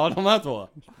menar du? Ja, de här två.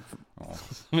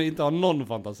 Som inte har någon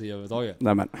fantasi överhuvudtaget.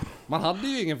 Nej, men. Man hade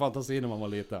ju ingen fantasi när man var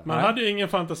liten. Man hade ju ingen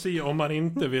fantasi om man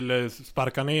inte ville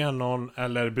sparka ner någon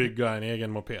eller bygga en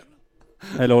egen moped.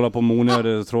 Eller hålla på med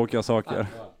onödiga tråkiga saker.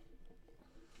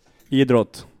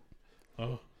 Idrott.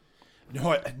 Ja.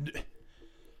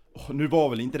 Nu var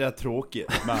väl inte det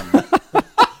tråkigt, men...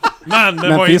 Men det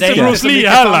Men var inte fiske. Bruce Lee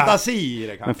mycket heller. fantasi i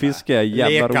det kanske. Men fiske är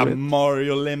jävla Leka roligt.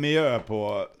 Mario Lemieux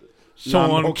på...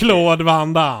 Jean-Claude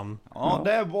Van Damme. Ja,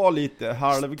 det var lite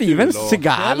halvkul. Steven och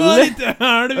Seagal. Det var lite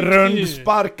halvkul.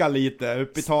 rundsparka lite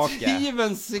upp i taket.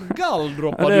 Steven Seagal Ja,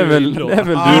 droppade det är väl, in då. det är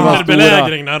väl Ah. duvans Under stora.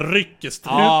 belägring när han rycker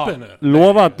strupen nu.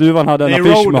 Lova att duvan hade en Det är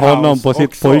affisch med Roadhouse honom på sitt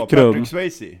också, pojkrum. Patrick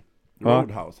Swayze. Va?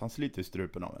 Roadhouse, han sliter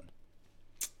strupen av en.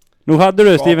 Nu hade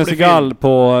du Steven Skaplig Seagal film.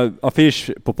 på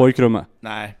affisch på pojkrummet.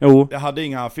 Nej, Jo. jag hade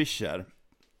inga affischer.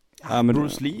 Ja, men,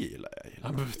 Bruce Lee gillar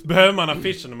jag. Ja, behöver man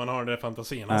affischen när man har den där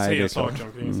fantasin? Han Nej, det ser är saker klart.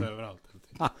 omkring sig överallt.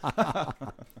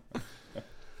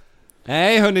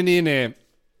 Nej, hörni Nini.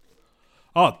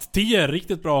 Ja, 10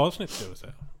 riktigt bra avsnitt skulle jag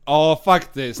säga. Ja,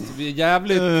 faktiskt. Vi är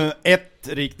jävligt... Ett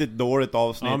riktigt dåligt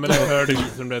avsnitt. Ja, men det hörde vi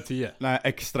som det är 10. Nej,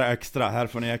 extra. Här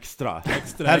får ni extra.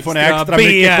 Extra, Här får ni extra extra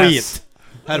mycket BS. skit.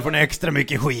 Här får ni extra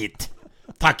mycket skit.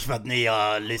 Tack för att ni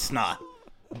har lyssnat.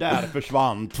 Där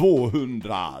försvann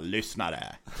 200 lyssnare.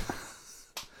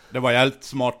 Det var helt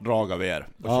smart drag av er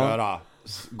att köra.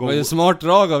 Det var ju smart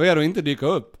drag av er att inte dyka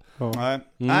upp.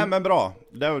 Nej, men bra.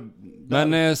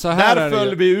 Men så här där är det föll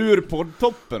ju. vi ur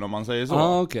poddtoppen om man säger så.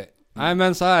 Ja, okej. Nej,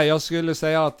 men så här, jag skulle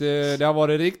säga att det har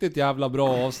varit riktigt jävla bra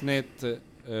avsnitt.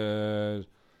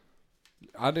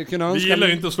 Hade kunnat Vi önska... gillar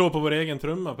ju inte att slå på vår egen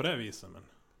trumma på det viset, men...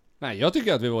 Nej, jag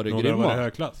tycker att vi var Nog har grymma. varit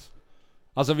högklass.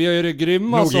 Alltså vi har ju det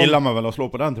grymma Nog som... gillar man väl att slå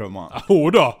på den trumman.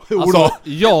 Jodå! Alltså,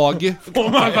 jag Får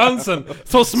man chansen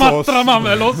så smattrar man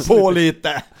väl loss. På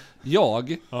lite.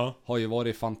 Jag Ja. har ju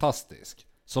varit fantastisk.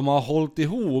 Som har hållit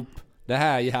ihop det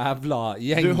här jävla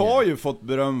gänget. Du har ju fått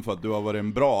beröm för att du har varit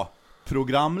en bra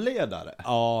programledare.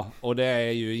 Ja, och det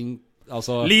är ju inte...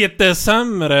 Alltså... Lite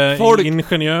sämre Folk-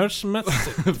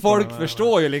 ingenjörsmässigt. Folk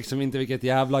förstår ju liksom inte vilket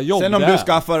jävla jobb Sen om det du är.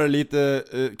 skaffar dig lite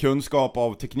kunskap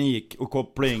av teknik och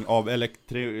koppling av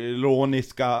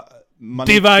elektroniska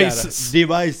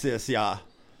devices, ja.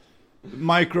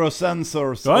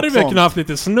 Microsensors Då hade och vi sånt. kunnat haft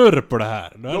lite snurr på det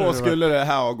här. Då skulle det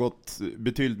här ha gått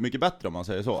betydligt mycket bättre om man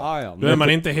säger så. Ah, ja. Då är man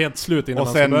inte helt slut innan Och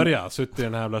man sen- ska börja. Suttit i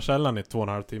den här jävla källan i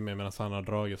 2,5 timmar medan han har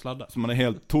dragit sladdar. Så man är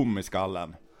helt tom i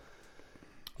skallen.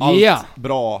 Allt Ja,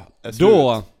 bra är slut.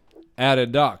 då är det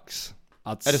dags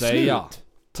att Är det säga slut?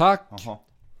 tack Jaha.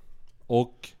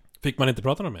 och... Fick man inte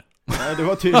prata om mer? Nej, det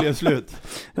var tydligen slut.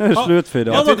 Det är slut för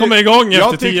idag. Ja, man kommer igång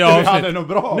Jag efter tyckte 10 vi hade avsnitt. något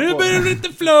bra Nu på. börjar det lite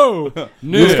flow!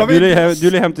 Nu ska vi- Du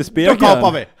är hem till Då spegeln.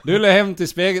 kapar vi. Du lär hem till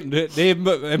spegeln, det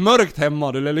är mörkt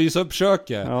hemma, du lär lysa upp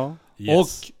köket. Ja. Yes. Och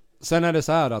sen är det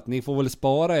så här att ni får väl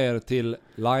spara er till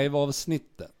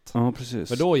live-avsnittet. Ja, precis.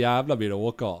 För då jävla blir det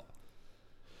åka av.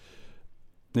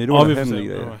 Det är då Ja, det vi får händer se.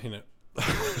 grejer. Ja, hinner.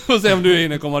 Får se om du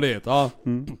hinner komma dit, ja.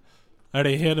 Är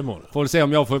det i Hedemora? Får se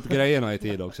om jag får upp grejerna i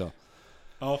tid också.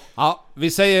 Ja. Ja,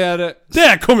 vi säger...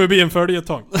 Det kommer bli en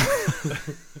följetong!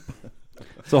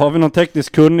 Så har vi någon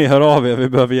teknisk kunnig, hör av er, vi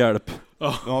behöver hjälp.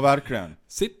 Ja, verkligen.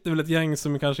 Sitter väl ett gäng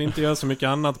som kanske inte gör så mycket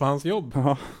annat på hans jobb.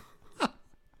 Ja.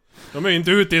 De är ju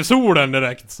inte ute i solen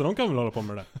direkt, så de kan väl hålla på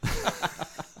med det.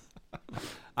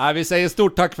 Nej, vi säger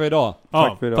stort tack för idag. Ja,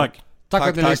 Tack för idag. tack. Tack Tack,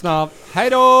 att ni tack. lyssnade. Hej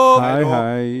då! Hej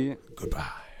hej.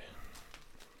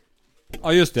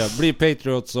 Ja just det, bli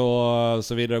Patriots och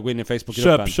så vidare. Gå in i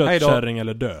Facebookgruppen. Köp kött, Hej då! kärring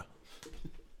eller dö.